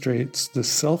illustrates the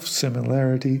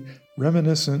self-similarity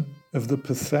reminiscent of the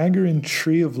Pythagorean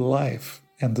tree of life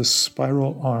and the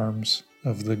spiral arms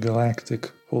of the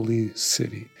galactic holy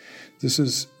city. This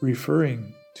is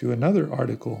referring to another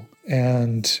article,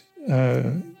 and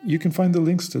you can find the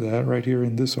links to that right here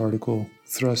in this article,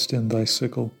 Thrust in Thy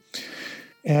Sickle.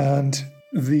 And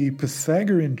the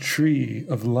Pythagorean tree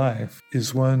of life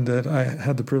is one that I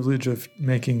had the privilege of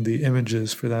making the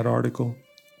images for that article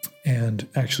and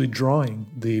actually drawing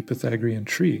the Pythagorean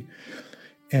tree.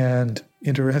 And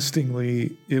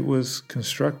interestingly, it was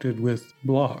constructed with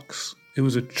blocks. It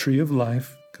was a tree of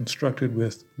life constructed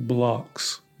with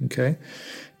blocks, okay?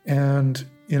 And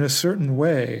in a certain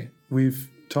way, we've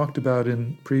talked about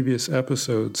in previous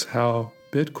episodes how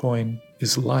Bitcoin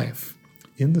is life,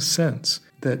 in the sense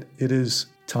that it is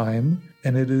time,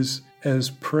 and it is as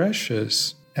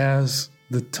precious as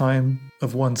the time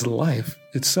of one's life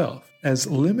itself. As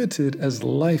limited as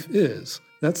life is,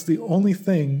 that's the only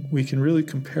thing we can really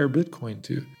compare Bitcoin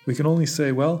to. We can only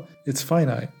say, well, it's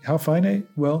finite. How finite?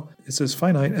 Well, it's as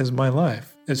finite as my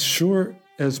life. As sure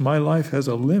as my life has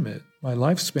a limit, my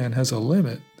lifespan has a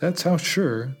limit. That's how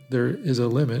sure there is a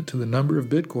limit to the number of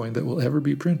Bitcoin that will ever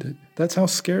be printed. That's how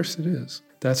scarce it is.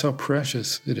 That's how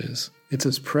precious it is. It's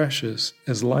as precious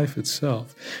as life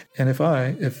itself. And if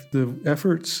the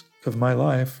efforts of my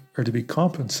life are to be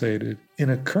compensated in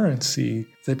a currency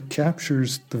that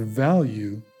captures the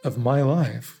value of my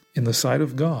life in the sight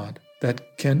of God,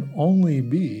 that can only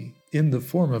be in the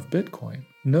form of Bitcoin.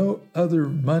 No other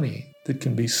money that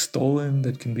can be stolen,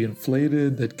 that can be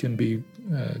inflated, that can be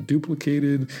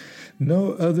duplicated,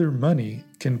 no other money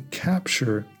can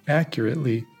capture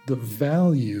accurately the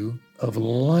value of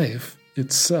life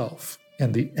itself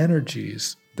and the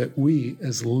energies that we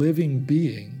as living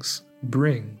beings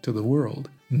bring to the world.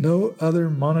 No other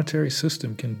monetary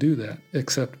system can do that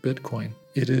except Bitcoin.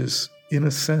 It is, in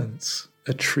a sense,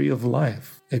 a tree of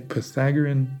life, a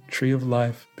Pythagorean tree of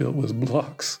life built with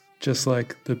blocks, just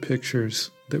like the pictures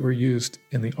that were used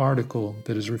in the article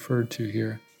that is referred to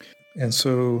here. And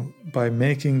so by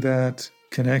making that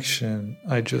connection,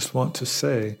 I just want to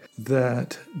say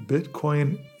that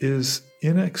Bitcoin is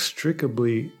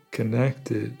inextricably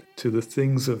connected to the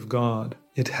things of God.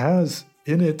 It has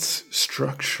in its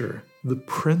structure the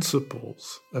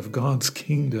principles of God's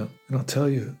kingdom. And I'll tell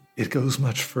you, it goes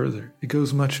much further. It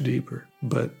goes much deeper.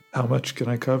 But how much can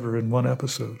I cover in one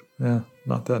episode?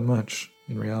 Not that much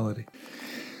in reality.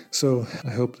 So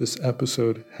I hope this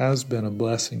episode has been a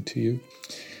blessing to you.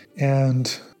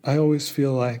 And I always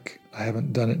feel like I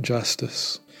haven't done it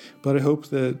justice. But I hope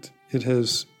that it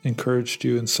has encouraged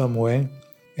you in some way.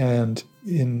 And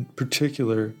in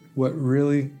particular, what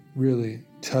really, really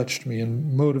touched me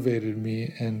and motivated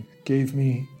me and gave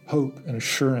me hope and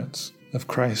assurance of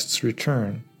Christ's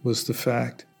return was the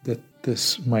fact that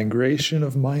this migration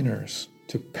of miners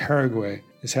to Paraguay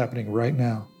is happening right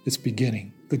now. It's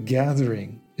beginning. The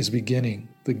gathering is beginning.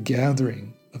 The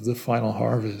gathering of the final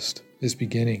harvest is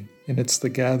beginning. And it's the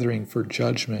gathering for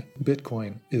judgment.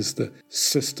 Bitcoin is the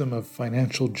system of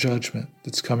financial judgment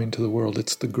that's coming to the world.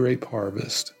 It's the grape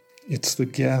harvest. It's the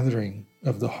gathering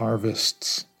of the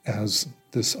harvests, as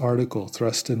this article,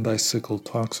 Thrust in Thy Sickle,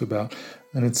 talks about.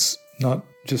 And it's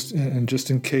just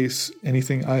in case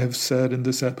anything I have said in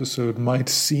this episode might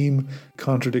seem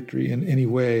contradictory in any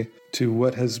way to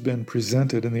what has been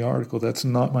presented in the article, that's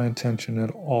not my intention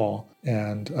at all.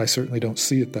 And I certainly don't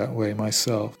see it that way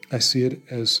myself. I see it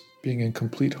as being in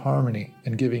complete harmony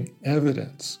and giving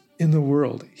evidence in the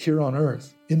world, here on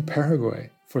earth, in Paraguay,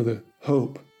 for the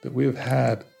hope that we have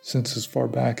had since as far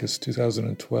back as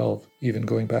 2012, even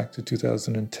going back to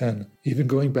 2010, even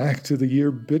going back to the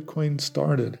year Bitcoin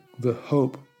started. The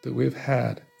hope that we've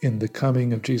had in the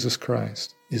coming of Jesus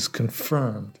Christ is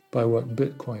confirmed by what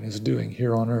Bitcoin is doing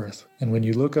here on earth. And when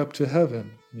you look up to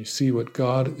heaven and you see what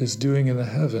God is doing in the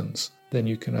heavens, then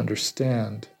you can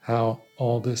understand how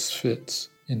all this fits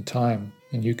in time.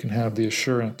 And you can have the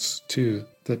assurance, too,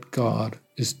 that God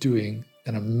is doing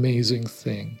an amazing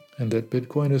thing and that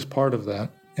Bitcoin is part of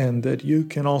that, and that you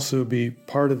can also be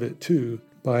part of it, too,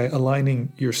 by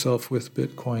aligning yourself with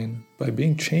Bitcoin, by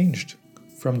being changed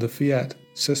from the fiat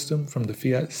system, from the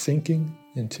fiat thinking,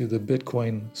 into the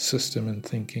Bitcoin system and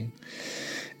thinking.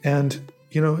 And,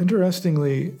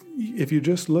 interestingly, if you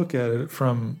just look at it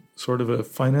from sort of a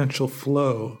financial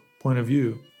flow point of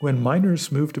view, when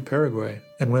miners move to Paraguay,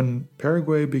 and when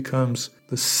Paraguay becomes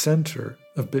the center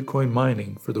of Bitcoin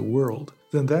mining for the world,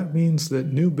 then that means that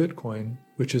new Bitcoin,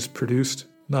 which is produced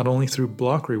not only through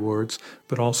block rewards,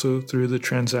 but also through the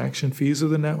transaction fees of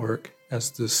the network,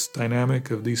 as this dynamic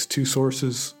of these two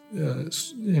sources,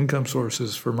 income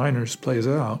sources for miners plays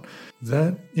out,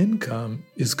 that income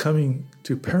is coming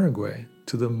to Paraguay,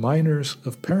 to the miners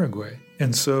of Paraguay.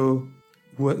 And so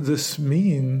what this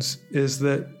means is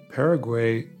that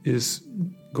Paraguay is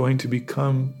going to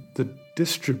become the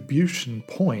distribution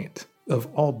point of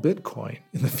all Bitcoin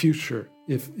in the future.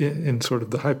 If in sort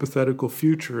of the hypothetical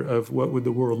future of what would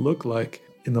the world look like,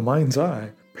 in the mind's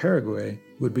eye, Paraguay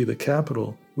would be the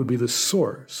capital, would be the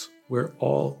source where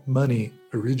all money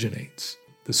originates.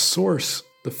 The source,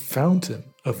 the fountain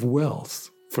of wealth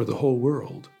for the whole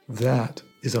world. That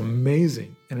is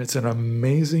amazing. And it's an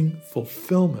amazing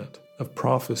fulfillment of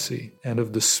prophecy and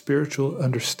of the spiritual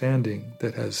understanding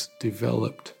that has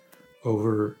developed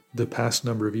over the past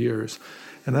number of years.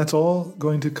 And that's all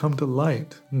going to come to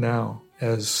light now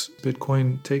as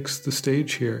Bitcoin takes the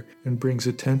stage here and brings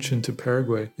attention to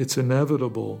Paraguay. It's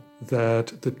inevitable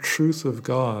that the truth of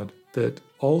God that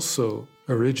also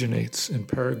originates in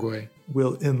Paraguay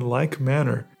will in like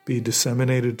manner be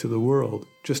disseminated to the world,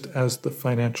 just as the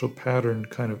financial pattern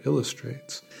kind of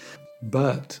illustrates.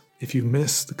 But if you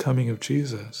miss the coming of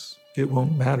Jesus, it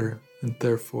won't matter. And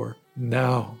therefore,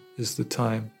 now is the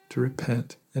time to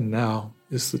repent. And now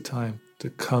is the time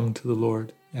to come to the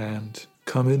Lord and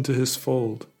come into his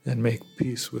fold and make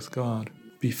peace with God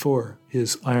before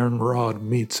his iron rod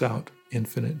metes out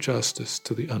infinite justice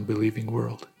to the unbelieving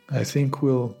world. I think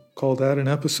we'll call that an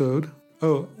episode.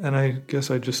 Oh, and I guess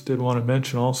I just did want to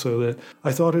mention also that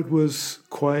I thought it was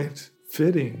quite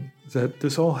fitting that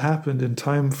this all happened in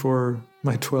time for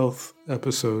my 12th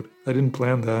episode. I didn't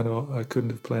plan that. I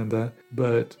couldn't have planned that.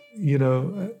 But,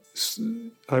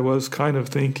 I was kind of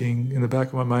thinking in the back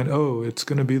of my mind, it's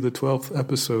going to be the 12th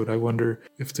episode. I wonder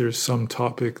if there's some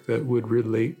topic that would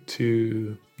relate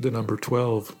to the number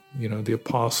 12, the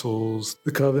apostles,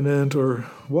 the covenant, or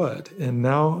what. And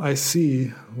now I see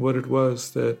what it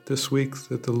was that this week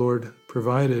that the Lord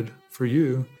provided for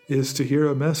you is to hear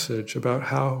a message about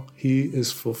how he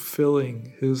is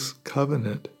fulfilling his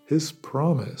covenant, his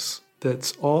promise,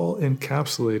 that's all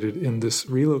encapsulated in this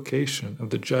relocation of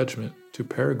the judgment to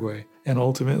Paraguay and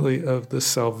ultimately of the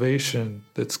salvation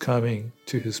that's coming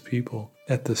to his people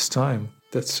at this time.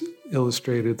 That's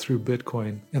illustrated through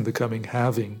Bitcoin and the coming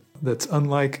halving that's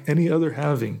unlike any other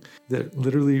halving, that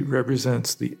literally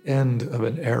represents the end of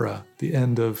an era, the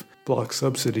end of block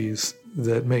subsidies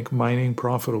that make mining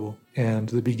profitable, and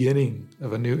the beginning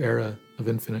of a new era of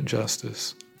infinite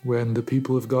justice, when the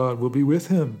people of God will be with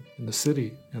him in the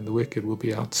city and the wicked will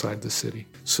be outside the city.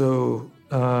 So,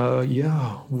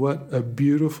 what a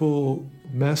beautiful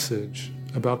message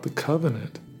about the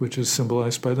covenant, which is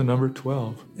symbolized by the number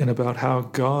 12, and about how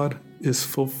God is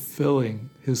fulfilling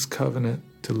his covenant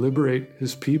to liberate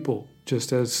his people,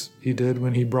 just as he did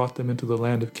when he brought them into the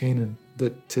land of Canaan.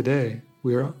 That today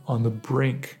we are on the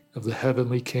brink of the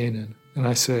heavenly Canaan. And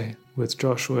I say, with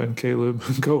Joshua and Caleb,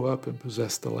 go up and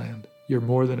possess the land. You're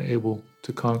more than able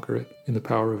to conquer it in the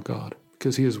power of God,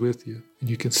 because he is with you. And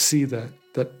you can see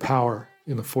that power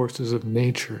in the forces of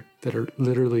nature that are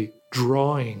literally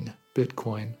drawing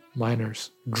Bitcoin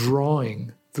miners,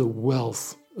 drawing the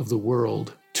wealth of the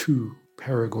world to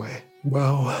Paraguay.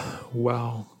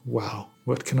 Wow.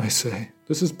 What can I say?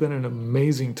 This has been an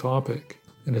amazing topic.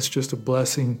 And it's just a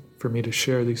blessing for me to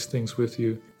share these things with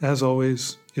you. As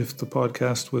always, if the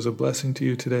podcast was a blessing to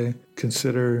you today,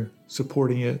 consider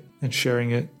supporting it and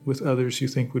sharing it with others you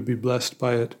think would be blessed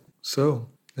by it. So,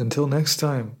 until next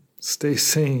time, stay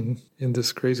sane in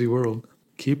this crazy world.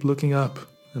 Keep looking up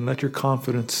and let your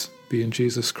confidence be in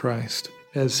Jesus Christ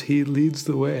as He leads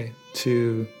the way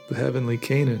to the heavenly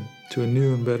Canaan, to a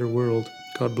new and better world.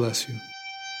 God bless you.